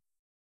Anton.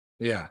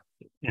 Yeah.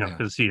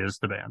 Because he is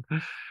the band.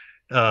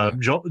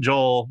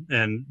 Joel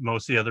and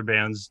most of the other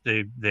bands,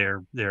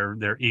 they're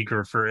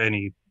eager for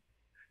any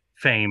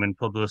fame and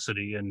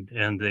publicity,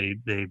 and they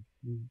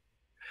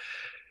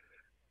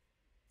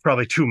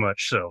probably too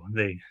much so.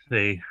 They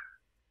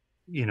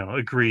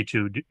agree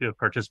to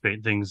participate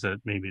in things that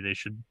maybe they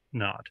should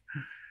not.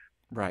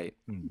 Right.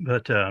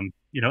 But I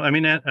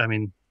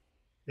mean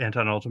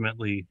Anton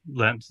ultimately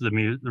lent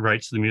the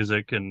rights to the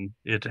music, and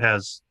it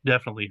has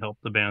definitely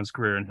helped the band's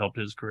career and helped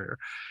his career,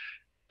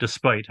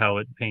 despite how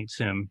it paints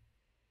him.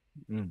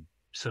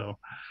 So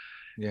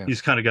yeah,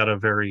 he's kind of got a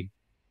very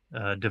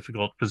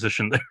difficult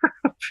position there,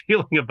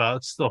 feeling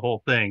about the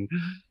whole thing.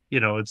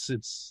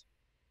 It's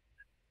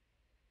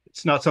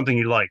not something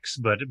he likes,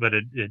 but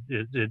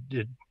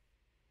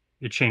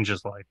it changed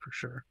his life for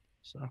sure.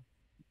 So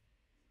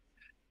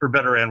for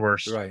better and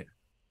worse. Right.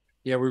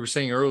 Yeah, we were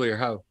saying earlier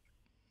how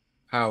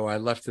I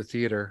left the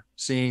theater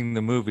seeing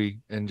the movie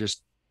and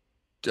just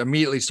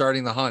immediately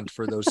starting the hunt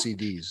for those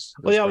CDs.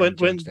 Well, yeah, when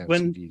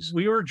CDs.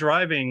 We were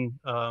driving,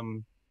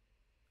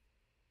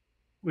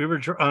 we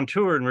were on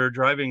tour, and we were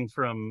driving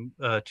from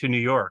to New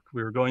York.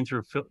 We were going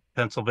through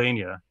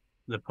Pennsylvania,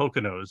 the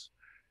Poconos,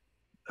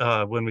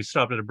 when we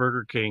stopped at a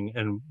Burger King,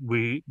 and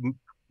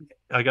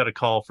I got a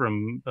call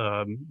from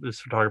this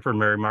photographer,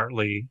 Mary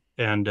Martley,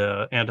 and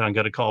Anton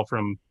got a call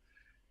from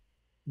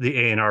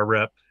the A&R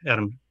rep,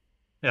 Adam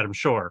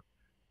Shore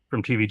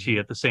from TVT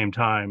at the same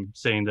time,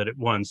 saying that it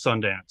won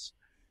Sundance.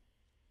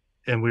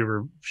 And we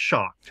were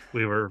shocked.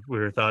 We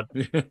thought,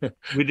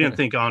 we didn't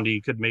think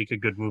Andi could make a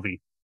good movie,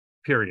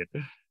 period.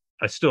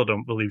 I still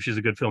don't believe she's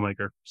a good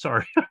filmmaker.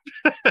 Sorry,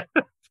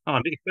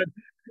 Andi, but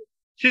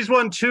she's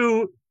won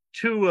two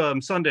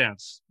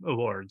Sundance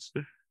awards,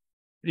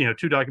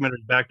 two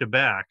documentaries back to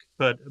back,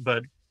 but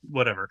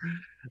whatever.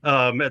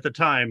 At the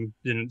time,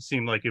 didn't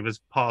seem like it was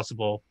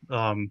possible.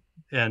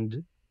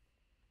 And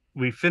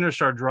we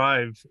finished our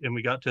drive and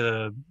we got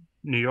to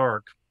New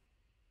York,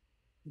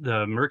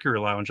 the Mercury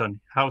Lounge on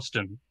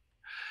Houston.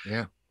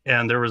 Yeah.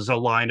 And there was a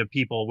line of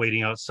people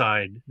waiting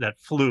outside that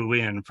flew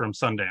in from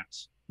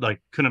Sundance. Like,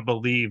 couldn't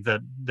believe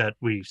that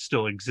we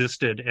still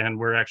existed and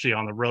we're actually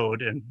on the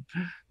road, and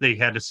they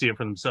had to see it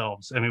for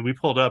themselves. I mean, we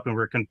pulled up and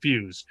we're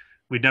confused.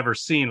 We'd never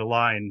seen a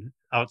line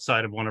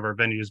outside of one of our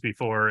venues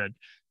before at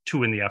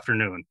 2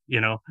 p.m.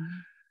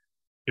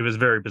 It was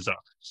very bizarre.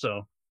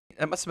 So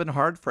it must have been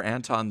hard for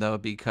Anton, though,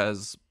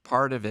 because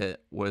part of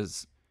it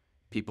was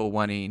people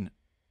wanting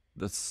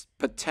this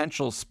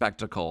potential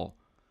spectacle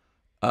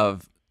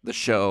of the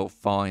show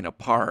falling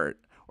apart,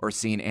 or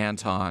seeing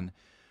Anton,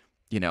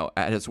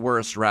 at his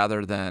worst,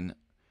 rather than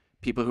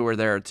people who were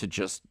there to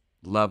just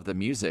love the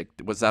music.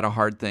 Was that a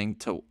hard thing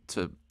to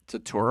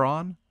tour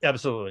on?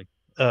 Absolutely.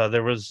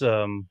 There was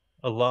a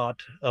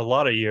lot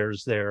of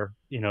years there,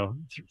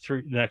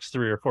 next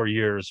 3 or 4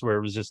 years, where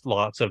it was just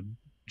lots of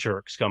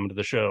jerks coming to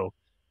the show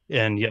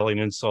and yelling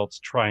insults,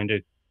 trying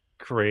to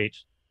create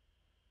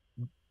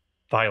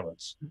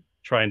violence,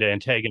 trying to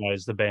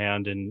antagonize the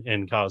band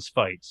and cause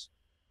fights,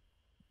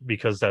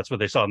 because that's what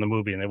they saw in the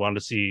movie and they wanted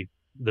to see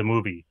the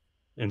movie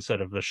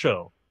instead of the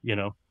show,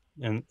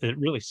 and it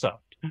really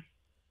sucked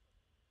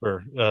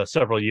for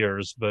several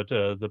years, but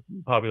the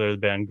popularity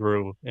of the band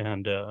grew,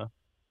 and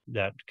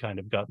that kind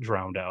of got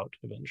drowned out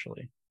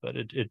eventually, but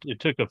it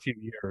took a few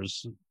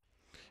years.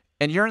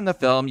 And you're in the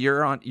film.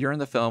 You're in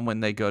the film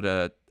when they go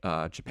to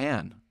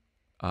Japan.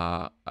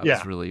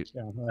 Was really.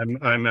 Yeah,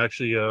 I'm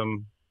actually.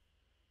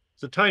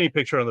 It's a tiny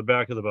picture on the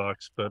back of the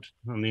box, but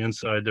on the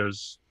inside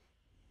there's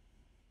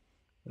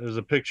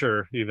a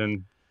picture.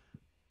 Even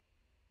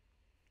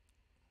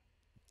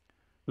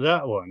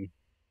that one.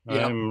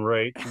 Yep. I'm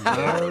right.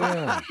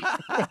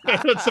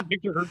 That's a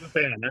picture of the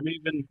fan.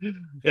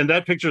 And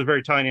that picture is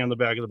very tiny on the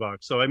back of the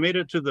box. So I made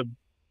it to the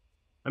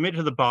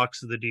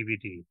box of the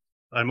DVD.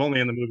 I'm only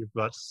in the movie for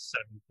about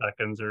 7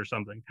 seconds or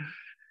something.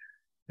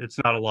 It's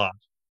not a lot.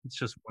 It's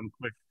just one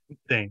quick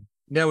thing.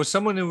 Now, as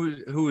someone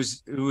who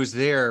was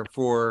there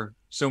for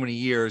so many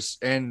years,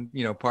 and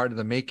part of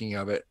the making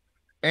of it,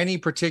 any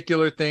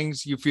particular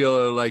things you feel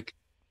are like,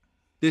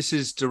 this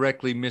is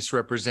directly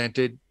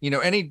misrepresented?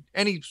 Any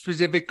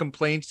specific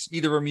complaints,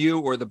 either from you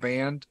or the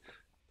band?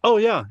 Oh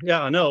yeah.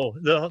 No,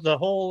 the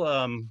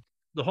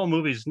whole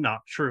movie's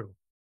not true.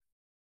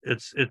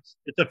 It's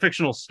a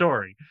fictional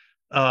story.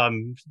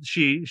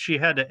 She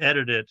had to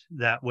edit it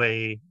that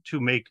way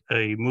to make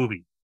a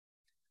movie.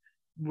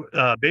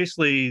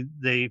 Basically,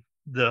 the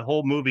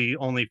whole movie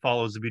only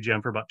follows the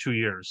BGM for about 2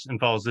 years and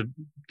follows the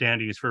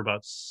Dandies for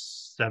about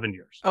 7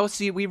 years. Oh,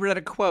 see, we read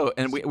a quote,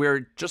 and we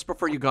were just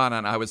before you got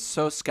on. I was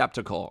so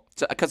skeptical,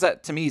 because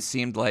that to me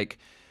seemed like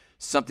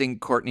something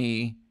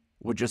Courtney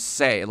would just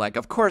say. Like,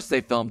 of course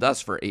they filmed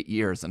us for 8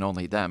 years and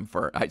only them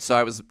for. So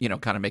I was,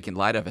 kind of making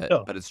light of it,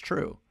 but it's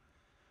true.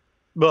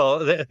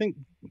 Well, I think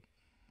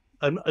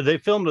they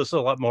filmed us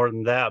a lot more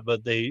than that,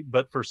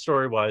 but for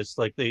story wise,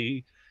 like,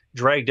 they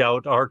dragged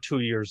out our 2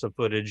 years of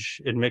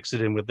footage and mixed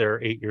it in with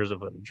their 8 years of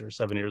footage or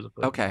 7 years of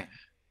footage. Okay.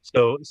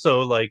 So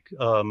like,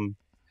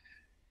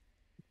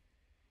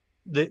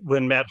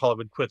 when Matt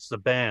Hollywood quits the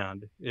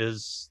band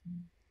is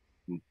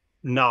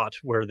not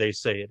where they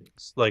say it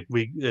is. Like,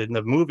 in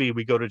the movie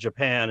we go to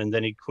Japan and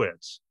then he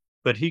quits,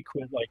 but he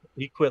quit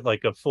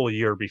like a full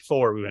year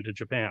before we went to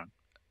Japan.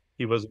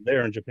 He wasn't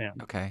there in Japan.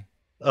 Okay.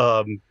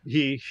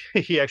 He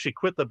actually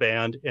quit the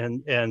band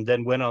and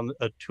then went on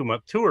a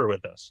 2-month tour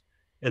with us,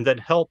 and then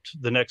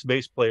helped the next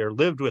bass player,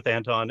 lived with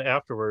Anton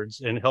afterwards,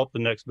 and helped the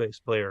next bass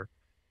player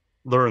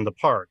learn the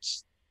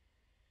parts.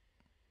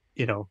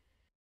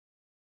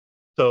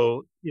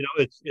 So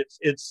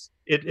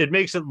it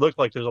makes it look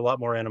like there's a lot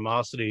more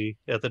animosity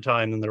at the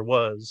time than there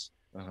was.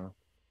 Uh-huh.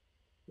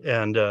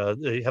 And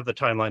they have the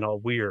timeline all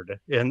weird,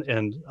 and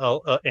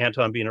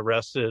Anton being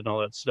arrested and all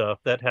that stuff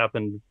that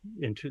happened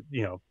in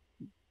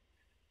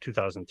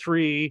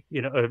 2003.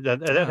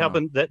 That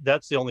happened.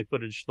 That's the only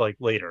footage like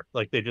later.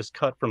 Like, they just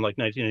cut from like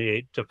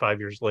 1988 to 5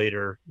 years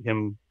later,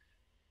 him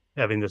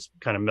having this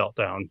kind of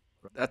meltdown.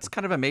 That's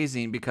kind of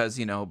amazing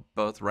because,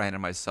 both Ryan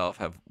and myself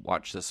have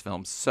watched this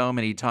film so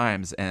many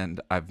times,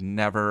 and I've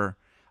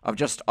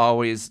just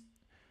always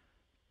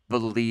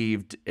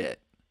believed it.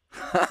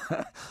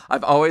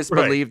 I've always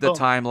believed the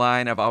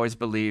timeline. I've always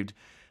believed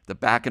the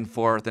back and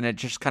forth, and it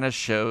just kind of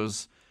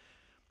shows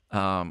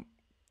kind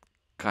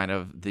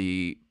of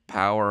the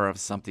power of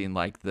something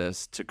like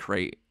this to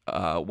create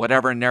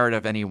whatever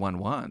narrative anyone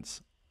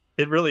wants.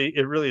 It really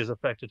has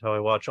affected how I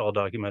watch all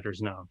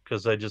documentaries now,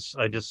 because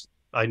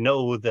I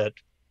know that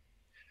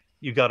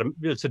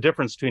it's a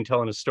difference between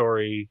telling a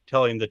story,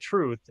 telling the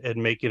truth,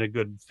 and making a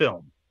good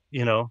film.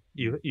 You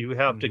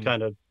have to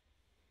kind of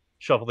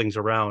shuffle things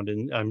around,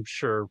 and I'm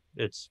sure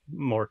it's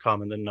more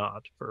common than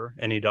not for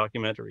any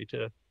documentary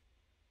to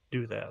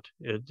do that.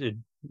 It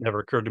never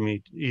occurred to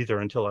me either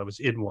until I was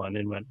in one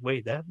and went,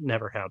 wait, that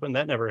never happened.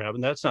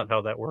 That's not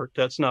how that worked.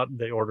 That's not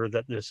the order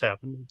that this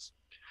happened.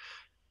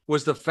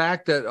 Was the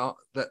fact that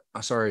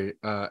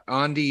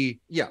Andi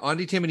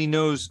Timoney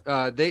knows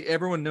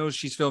everyone knows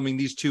she's filming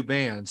these two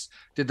bands.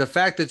 Did the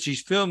fact that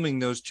she's filming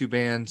those two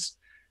bands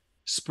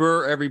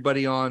spur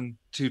everybody on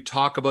to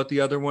talk about the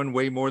other one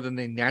way more than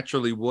they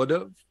naturally would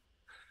have?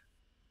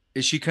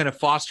 Is she kind of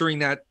fostering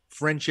that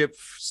friendship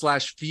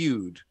 /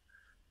 feud?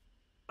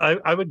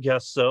 I would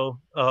guess so.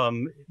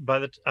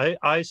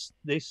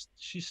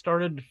 She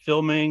started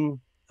filming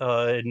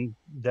in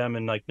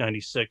like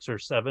 96 or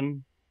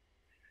 7,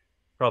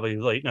 probably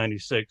late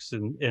 96,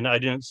 and I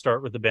didn't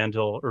start with the band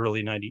till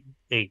early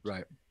 98.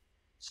 Right.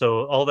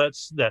 So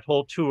that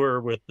whole tour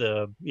with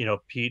the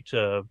Pete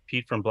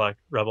from Black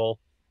Rebel,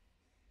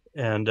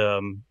 and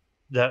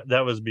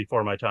that was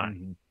before my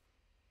time.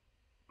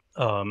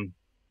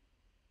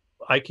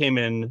 I came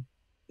in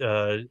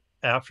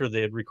after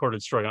they had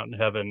recorded Strung Out in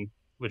Heaven,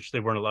 which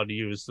they weren't allowed to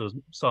use those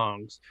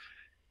songs.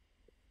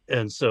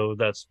 And so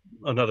that's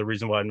another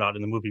reason why I'm not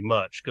in the movie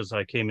much, because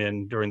I came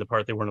in during the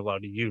part they weren't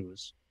allowed to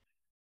use.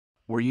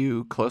 Were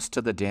you close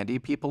to the Dandy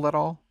people at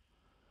all?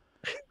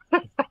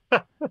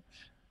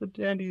 The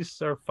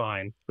Dandies are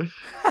fine.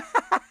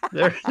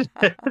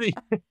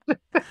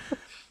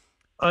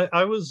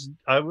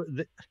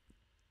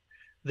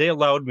 They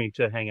allowed me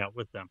to hang out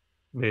with them,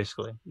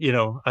 basically,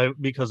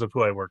 because of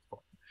who I worked for.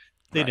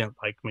 They didn't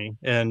like me,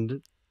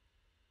 and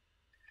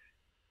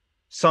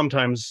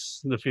sometimes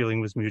the feeling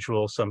was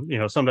mutual.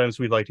 Sometimes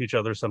we liked each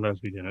other,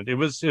 sometimes we didn't.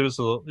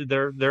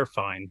 They're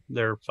fine.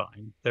 They're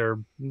fine.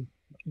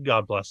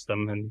 God bless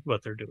them and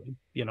what they're doing,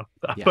 Yeah.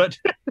 But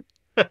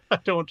I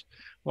don't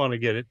want to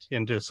get it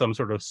into some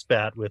sort of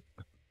spat with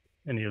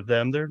any of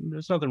them.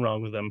 There's nothing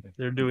wrong with them.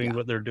 They're doing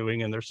what they're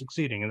doing, and they're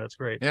succeeding, and that's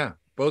great. Yeah,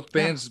 both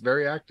bands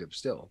very active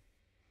still,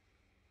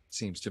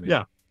 seems to me.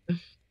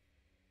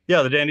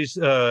 Yeah, the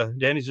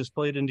Dandies just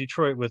played in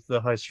Detroit with the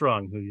High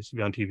Strung, who used to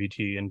be on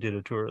TVT, and did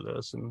a tour of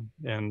this,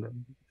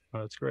 and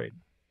that's great.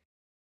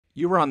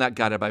 You were on that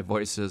Guided by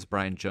Voices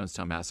Brian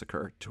Jonestown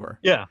Massacre tour.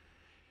 Yeah.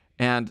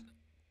 And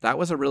that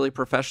was a really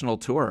professional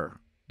tour.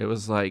 It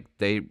was like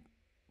they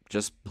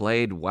just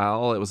played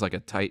well. It was like a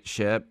tight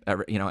ship.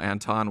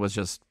 Anton was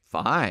just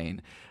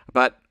fine.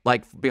 But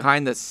like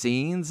behind the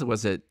scenes,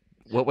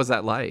 what was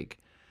that like?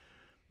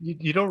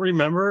 You don't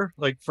remember,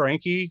 like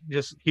Frankie,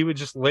 he would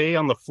just lay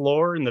on the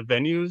floor in the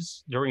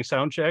venues during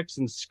sound checks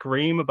and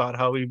scream about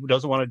how he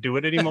doesn't want to do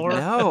it anymore?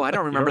 No, I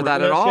don't remember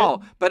that at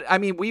all. Shit? But I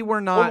mean, we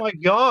were not. Oh my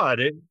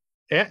God.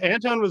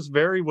 Anton was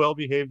very well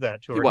behaved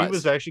that tour. He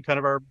was actually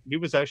he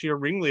was actually a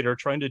ringleader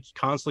trying to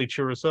constantly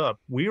cheer us up.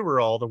 We were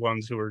all the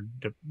ones who were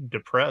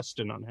depressed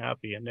and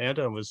unhappy, and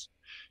Anton was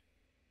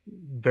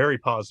very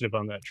positive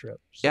on that trip.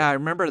 So. Yeah, I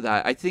remember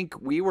that. I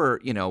think we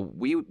were,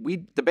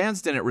 the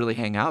bands didn't really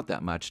hang out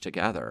that much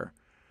together.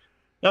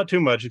 Not too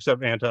much,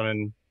 except Anton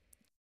and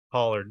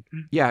Pollard.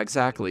 Yeah,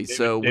 exactly.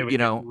 They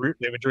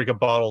would drink a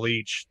bottle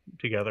each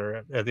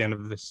together at the end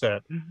of the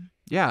set.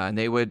 Yeah, and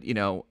they would,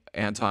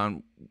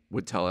 Anton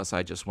would tell us,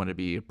 I just want to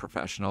be a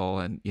professional,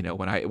 and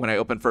when I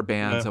open for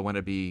bands, I want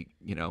to be,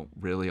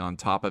 really on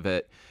top of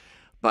it.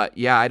 But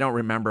yeah, I don't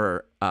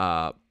remember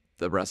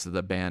the rest of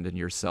the band and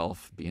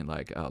yourself being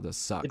like, oh, this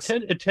sucks.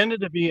 It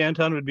tended to be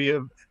Anton would be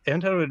a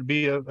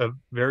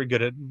very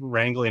good at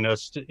wrangling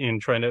us in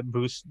trying to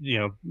boost,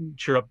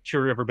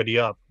 cheer everybody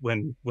up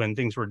when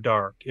things were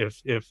dark.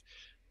 If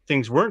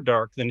things weren't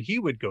dark, then he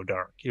would go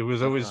dark. It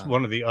was always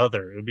one or the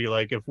other. It would be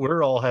like, if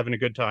we're all having a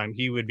good time,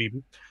 he would be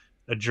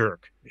a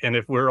jerk, and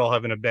if we're all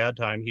having a bad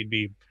time,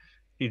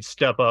 he'd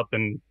step up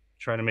and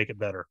try to make it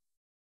better.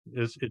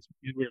 It's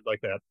weird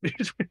like that.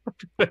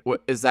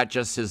 Is that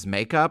just his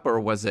makeup, or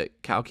was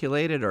it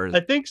calculated? Or I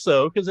think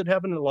so, because it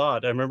happened a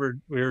lot. I remember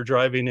we were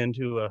driving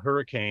into a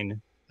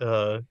hurricane. We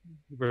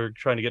were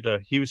trying to get to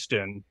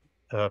Houston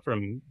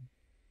from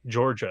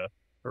Georgia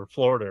or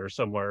Florida or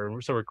somewhere.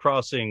 So we're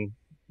crossing,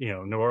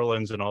 New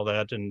Orleans and all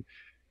that, and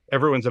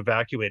everyone's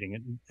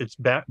evacuating. It's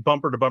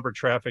bumper to bumper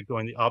traffic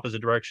going the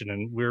opposite direction,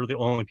 and we're the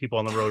only people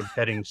on the road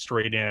heading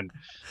straight in.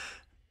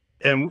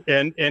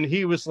 And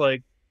he was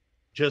like,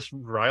 just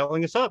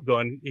riling us up,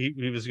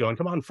 he was going,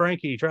 come on,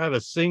 Frankie,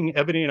 Travis, sing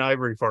Ebony and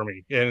Ivory for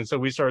me. And so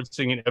we started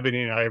singing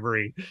Ebony and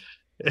Ivory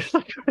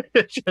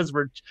as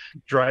we're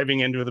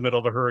driving into the middle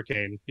of a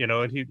hurricane,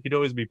 and he'd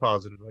always be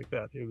positive like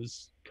that. It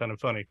was kind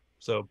of funny.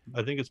 So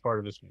I think it's part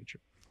of his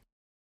nature.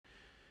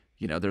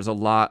 There's a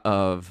lot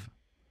of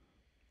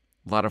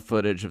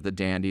footage of the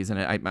Dandies, and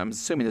I'm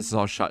assuming this is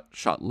all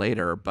shot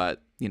later,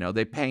 but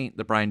they paint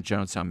the Brian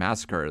Jonestown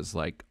Massacre as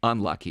like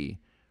unlucky.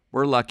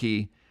 We're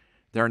lucky.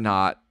 they're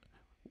not.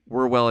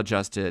 We're well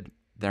adjusted,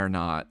 they're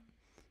not.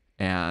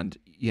 And,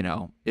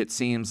 it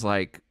seems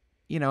like,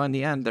 in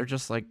the end, they're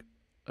just like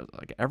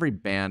every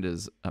band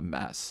is a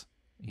mess,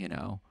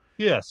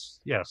 Yes,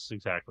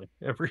 exactly.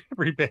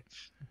 Every band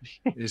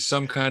Is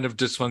some kind of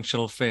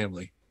dysfunctional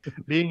family.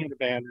 being in a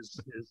band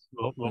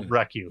will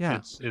wreck you.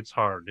 Yeah. It's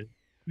hard,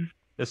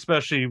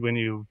 especially when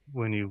you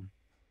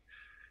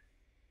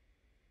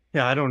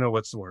yeah, I don't know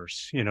what's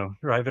worse,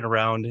 driving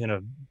around in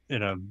a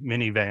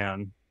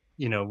minivan,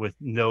 with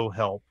no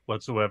help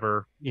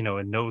whatsoever,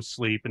 and no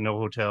sleep and no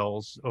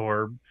hotels,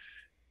 or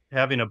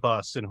having a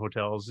bus in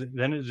hotels.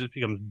 Then it just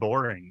becomes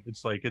boring.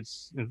 It's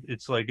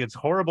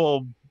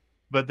horrible,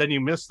 but then you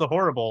miss the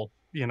horrible,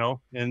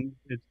 and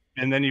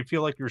then you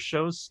feel like your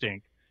shows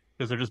stink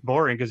because they're just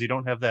boring because you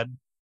don't have that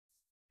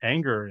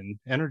anger and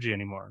energy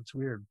anymore. It's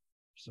weird.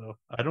 So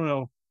I don't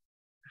know.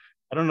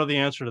 I don't know the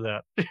answer to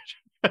that.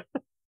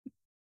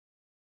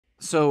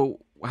 So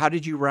how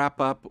did you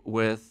wrap up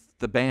with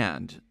the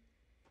band?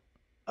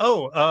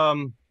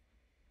 Oh,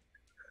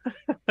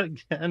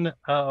 again,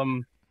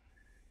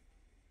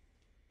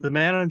 the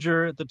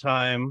manager at the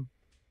time,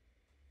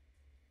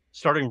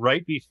 starting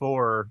right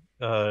before,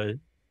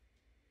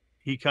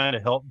 he kind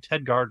of helped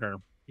Ted Gardner.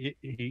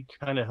 He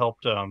kind of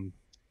helped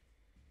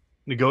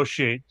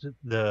negotiate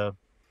the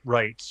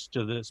rights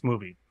to this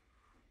movie.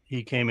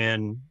 He came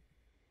in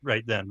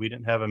right then. We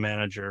didn't have a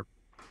manager.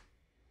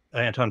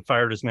 Anton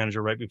fired his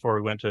manager right before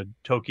we went to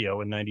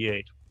Tokyo in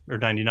 98 or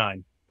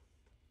 99.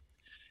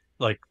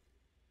 Like,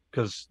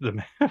 because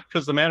the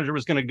manager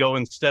was going to go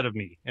instead of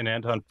me, and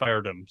Anton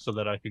fired him so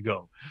that I could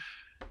go.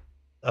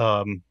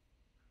 But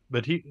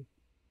I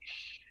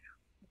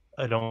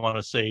don't want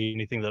to say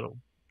anything that'll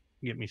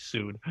get me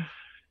sued.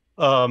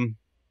 But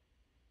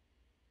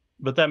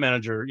that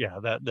manager, yeah,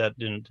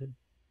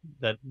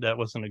 that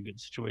wasn't a good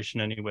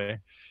situation anyway.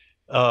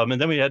 And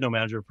then we had no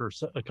manager for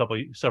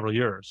several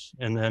years,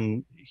 and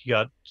then he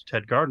got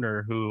Ted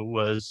Gardner, who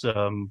was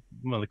one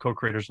of the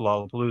co-creators of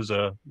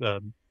Lollapalooza,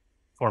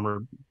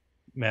 former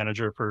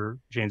manager for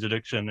Jane's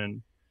Addiction,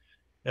 and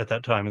at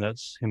that time, and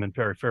that's him and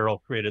Perry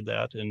Farrell created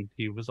that, and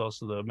he was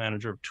also the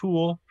manager of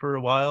Tool for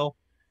a while.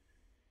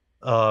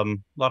 A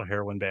lot of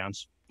heroin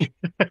bands.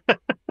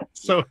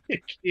 So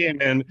he came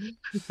in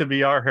to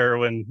be our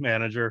heroin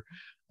manager.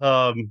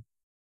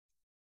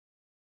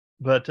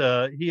 But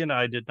he and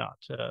I did not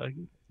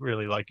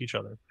really like each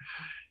other.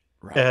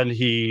 Right.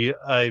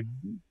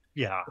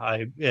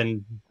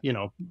 And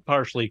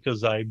partially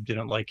because I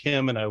didn't like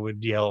him, and I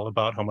would yell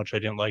about how much I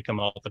didn't like him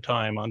all the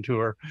time on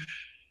tour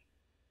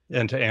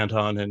and to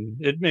Anton, and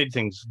it made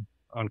things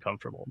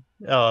uncomfortable.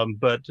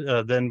 But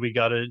then we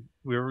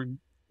were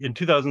in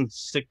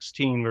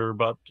 2016,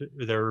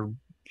 they're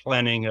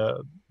planning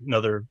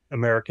another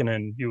American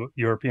and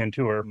European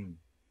tour.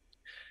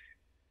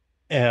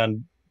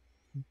 And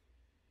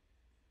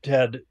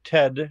Ted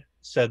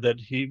said that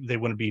they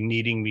wouldn't be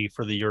needing me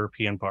for the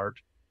European part.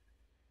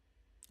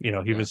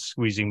 He was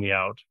squeezing me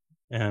out.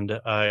 And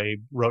I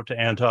wrote to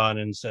Anton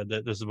and said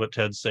that this is what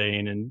Ted's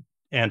saying. And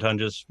Anton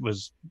just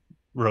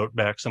wrote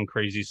back some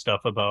crazy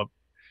stuff about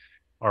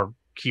our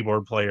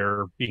keyboard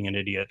player being an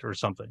idiot or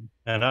something.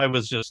 And I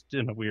was just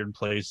in a weird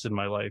place in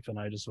my life. And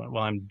I just went,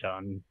 well, I'm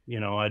done.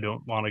 I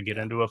don't want to get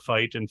into a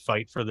fight and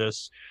fight for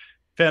this.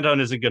 Anton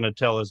isn't going to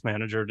tell his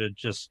manager to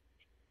just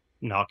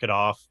knock it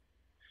off.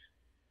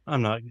 I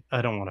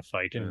don't want to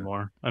fight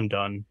anymore. I'm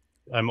done.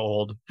 I'm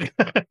old.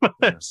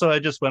 So I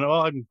just went, oh,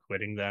 I'm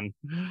quitting then.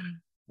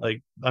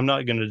 Like,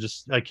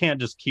 I can't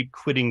just keep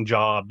quitting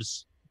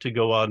jobs to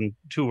go on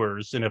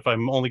tours. And if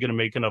I'm only going to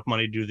make enough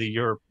money to do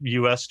the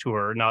US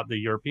tour, not the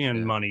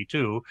European money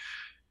too,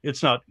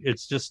 it's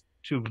just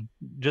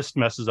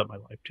messes up my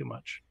life too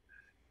much.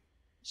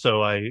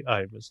 So I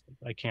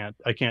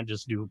can't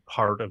just do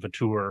part of a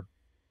tour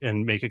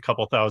and make a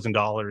couple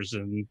 $1,000s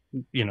and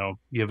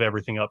give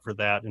everything up for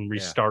that and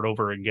restart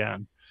over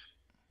again,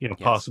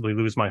 possibly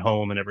lose my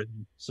home and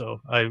everything. So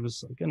I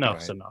was like,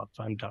 enough's enough.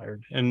 I'm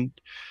tired. And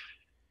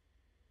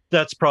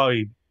that's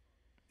probably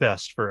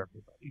best for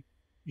everybody,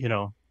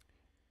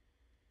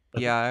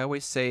 Yeah, I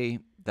always say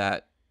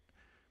that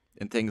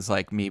in things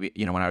like me,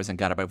 when I was in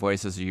Guided by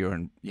Voices, or you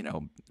and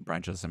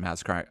Brian Jonestown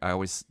Massacre, I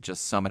always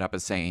just sum it up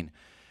as saying,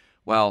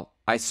 well,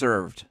 I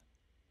served.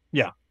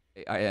 Yeah.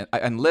 I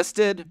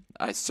enlisted,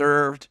 I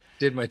served,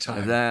 did my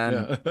time.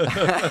 Then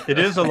it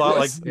is a lot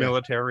like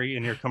military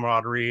and your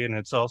camaraderie, and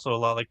it's also a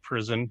lot like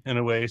prison in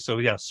a way. So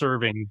yeah,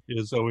 serving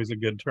is always a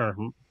good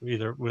term,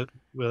 either with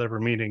whatever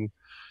meaning.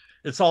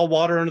 It's all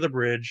water under the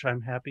bridge.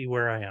 I'm happy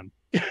where I am.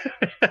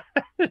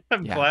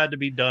 I'm glad to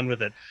be done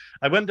with it.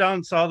 I went down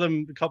and saw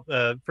them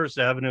First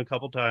Avenue a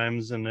couple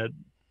times, and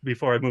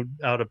before I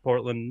moved out of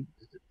Portland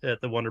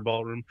at the Wonder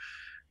Ballroom.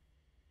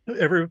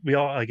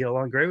 I get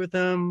along great with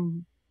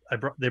them.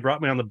 They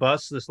brought me on the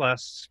bus this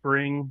last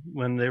spring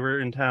when they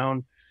were in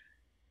town,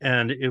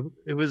 and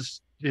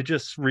it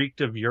just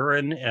reeked of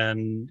urine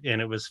and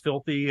it was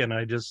filthy. And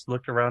I just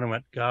looked around and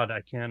went, God,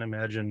 I can't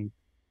imagine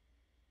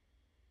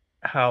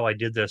how I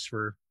did this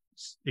for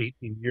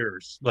 18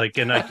 years. Like,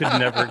 and I could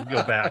never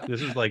go back.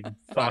 This is like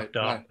fucked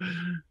up.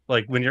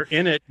 Like when you're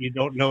in it, you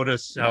don't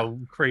notice how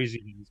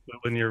crazy it is.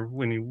 But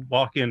when you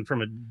walk in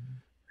from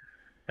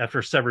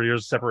after several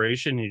years of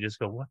separation, you just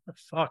go, what the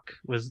fuck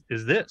is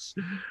this?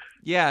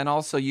 Yeah, and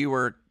also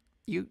you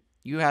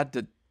had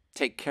to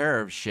take care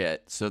of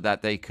shit so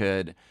that they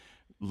could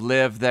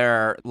live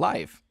their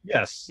life.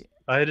 Yes.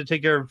 I had to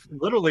take care of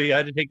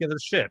the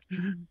shit.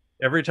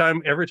 Every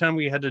time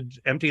we had to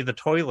empty the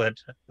toilet,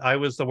 I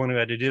was the one who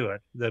had to do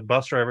it. The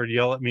bus driver would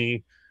yell at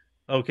me,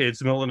 okay, it's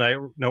the middle of the night,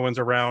 no one's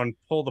around,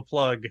 pull the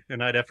plug,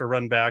 and I'd have to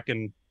run back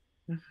and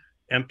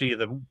empty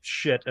the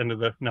shit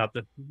into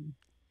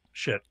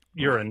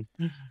urine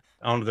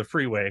onto the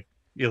freeway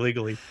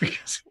illegally,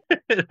 because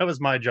that was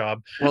my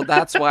job. Well,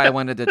 that's why I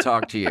wanted to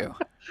talk to you.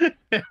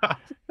 Yeah.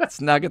 It's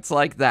nuggets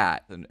like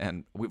that.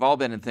 And we've all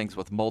been in things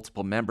with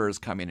multiple members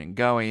coming and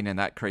going, and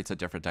that creates a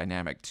different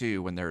dynamic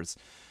too, when there's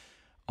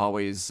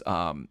always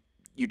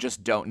you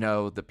just don't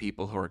know the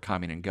people who are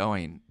coming and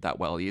going that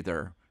well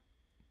either.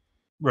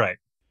 Right.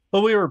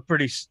 Well, we were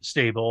pretty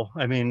stable.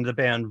 I mean, the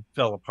band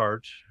fell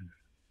apart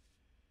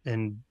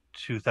in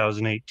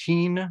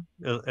 2018,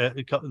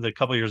 the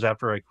couple years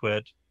after I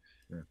quit.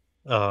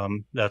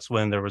 That's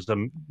when there was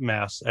a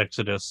mass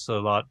exodus.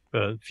 A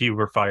few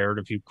were fired,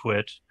 a few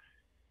quit,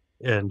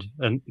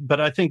 but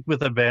I think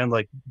with a band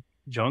like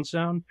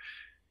Jonestown,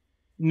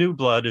 new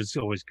blood is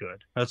always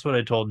good. That's what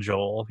I told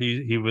Joel.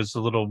 He was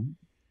a little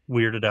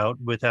weirded out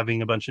with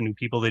having a bunch of new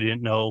people they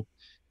didn't know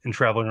and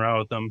traveling around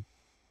with them.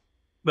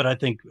 But I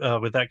think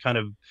with that kind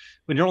of,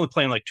 when you're only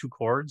playing like 2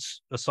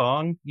 chords a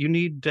song, you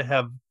need to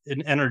have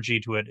an energy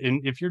to it.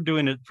 And if you're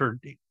doing it for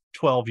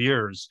 12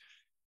 years,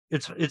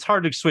 it's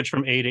hard to switch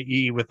from A to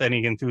E with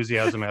any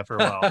enthusiasm after a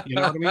while. You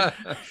know what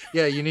I mean?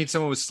 Yeah, you need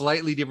someone with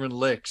slightly different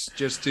licks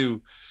just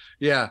to,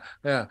 yeah.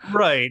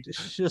 Right.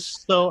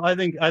 Just so I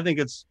think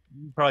it's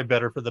probably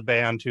better for the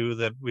band too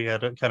that we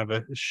had a kind of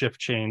a shift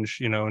change,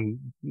 and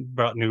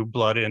brought new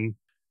blood in.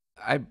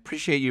 I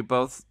appreciate you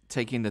both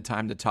taking the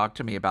time to talk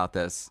to me about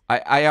this.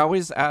 I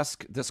always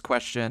ask this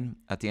question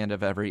at the end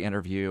of every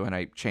interview, and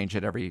I change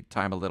it every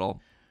time a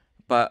little.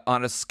 But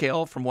on a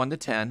scale from 1 to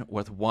 10,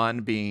 with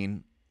 1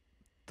 being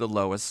the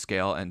lowest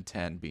scale and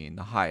 10 being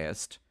the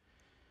highest,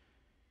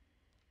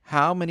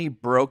 how many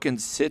broken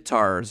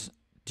sitars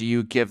do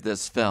you give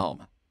this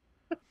film?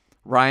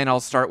 Ryan, I'll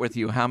start with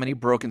you. How many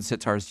broken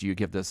sitars do you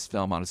give this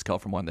film on a scale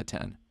from 1 to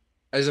 10?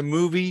 As a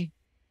movie,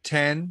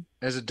 10.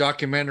 As a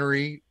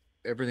documentary,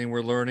 everything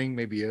we're learning,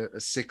 maybe a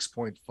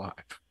 6.5.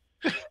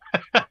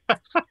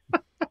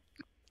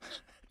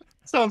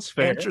 Sounds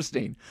fair.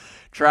 Interesting.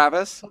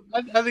 Travis?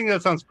 I think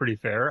that sounds pretty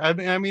fair.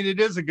 I mean, it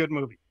is a good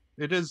movie.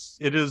 It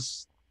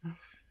is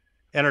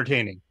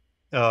entertaining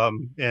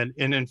and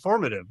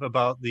informative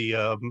about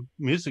the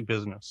music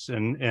business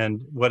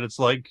and what it's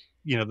like,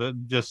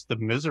 just the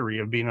misery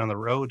of being on the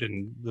road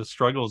and the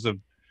struggles of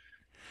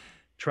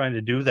trying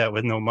to do that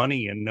with no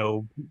money and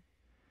no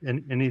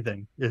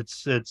anything.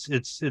 It's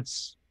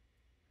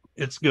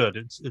good.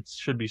 It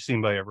should be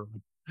seen by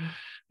everyone.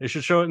 They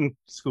should show it in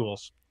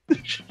schools.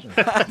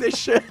 They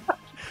should.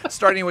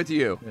 Starting with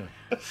you.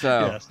 Yeah.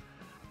 So Yes.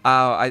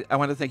 I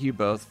want to thank you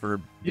both for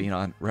being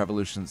on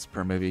Revolutions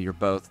Per Movie. You're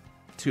both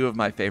 2 of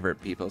my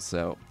favorite people,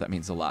 so that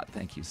means a lot.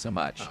 Thank you so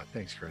much. Oh,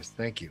 thanks, Chris.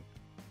 Thank you.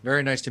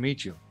 Very nice to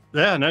meet you.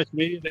 Yeah, nice to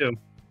meet you too.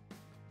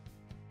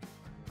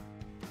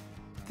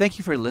 Thank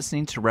you for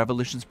listening to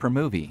Revolutions Per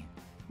Movie.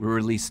 We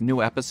release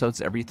new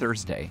episodes every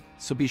Thursday,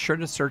 so be sure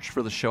to search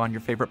for the show on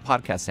your favorite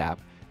podcast app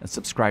and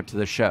subscribe to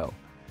the show.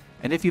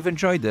 And if you've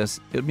enjoyed this,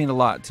 it would mean a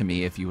lot to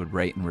me if you would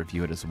rate and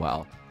review it as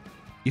well.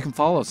 You can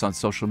follow us on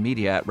social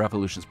media at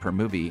Revolutions Per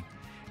Movie,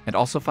 and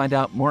also find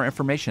out more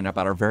information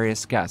about our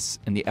various guests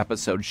in the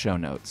episode show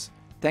notes.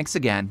 Thanks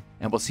again,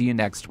 and we'll see you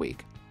next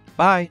week.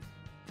 Bye!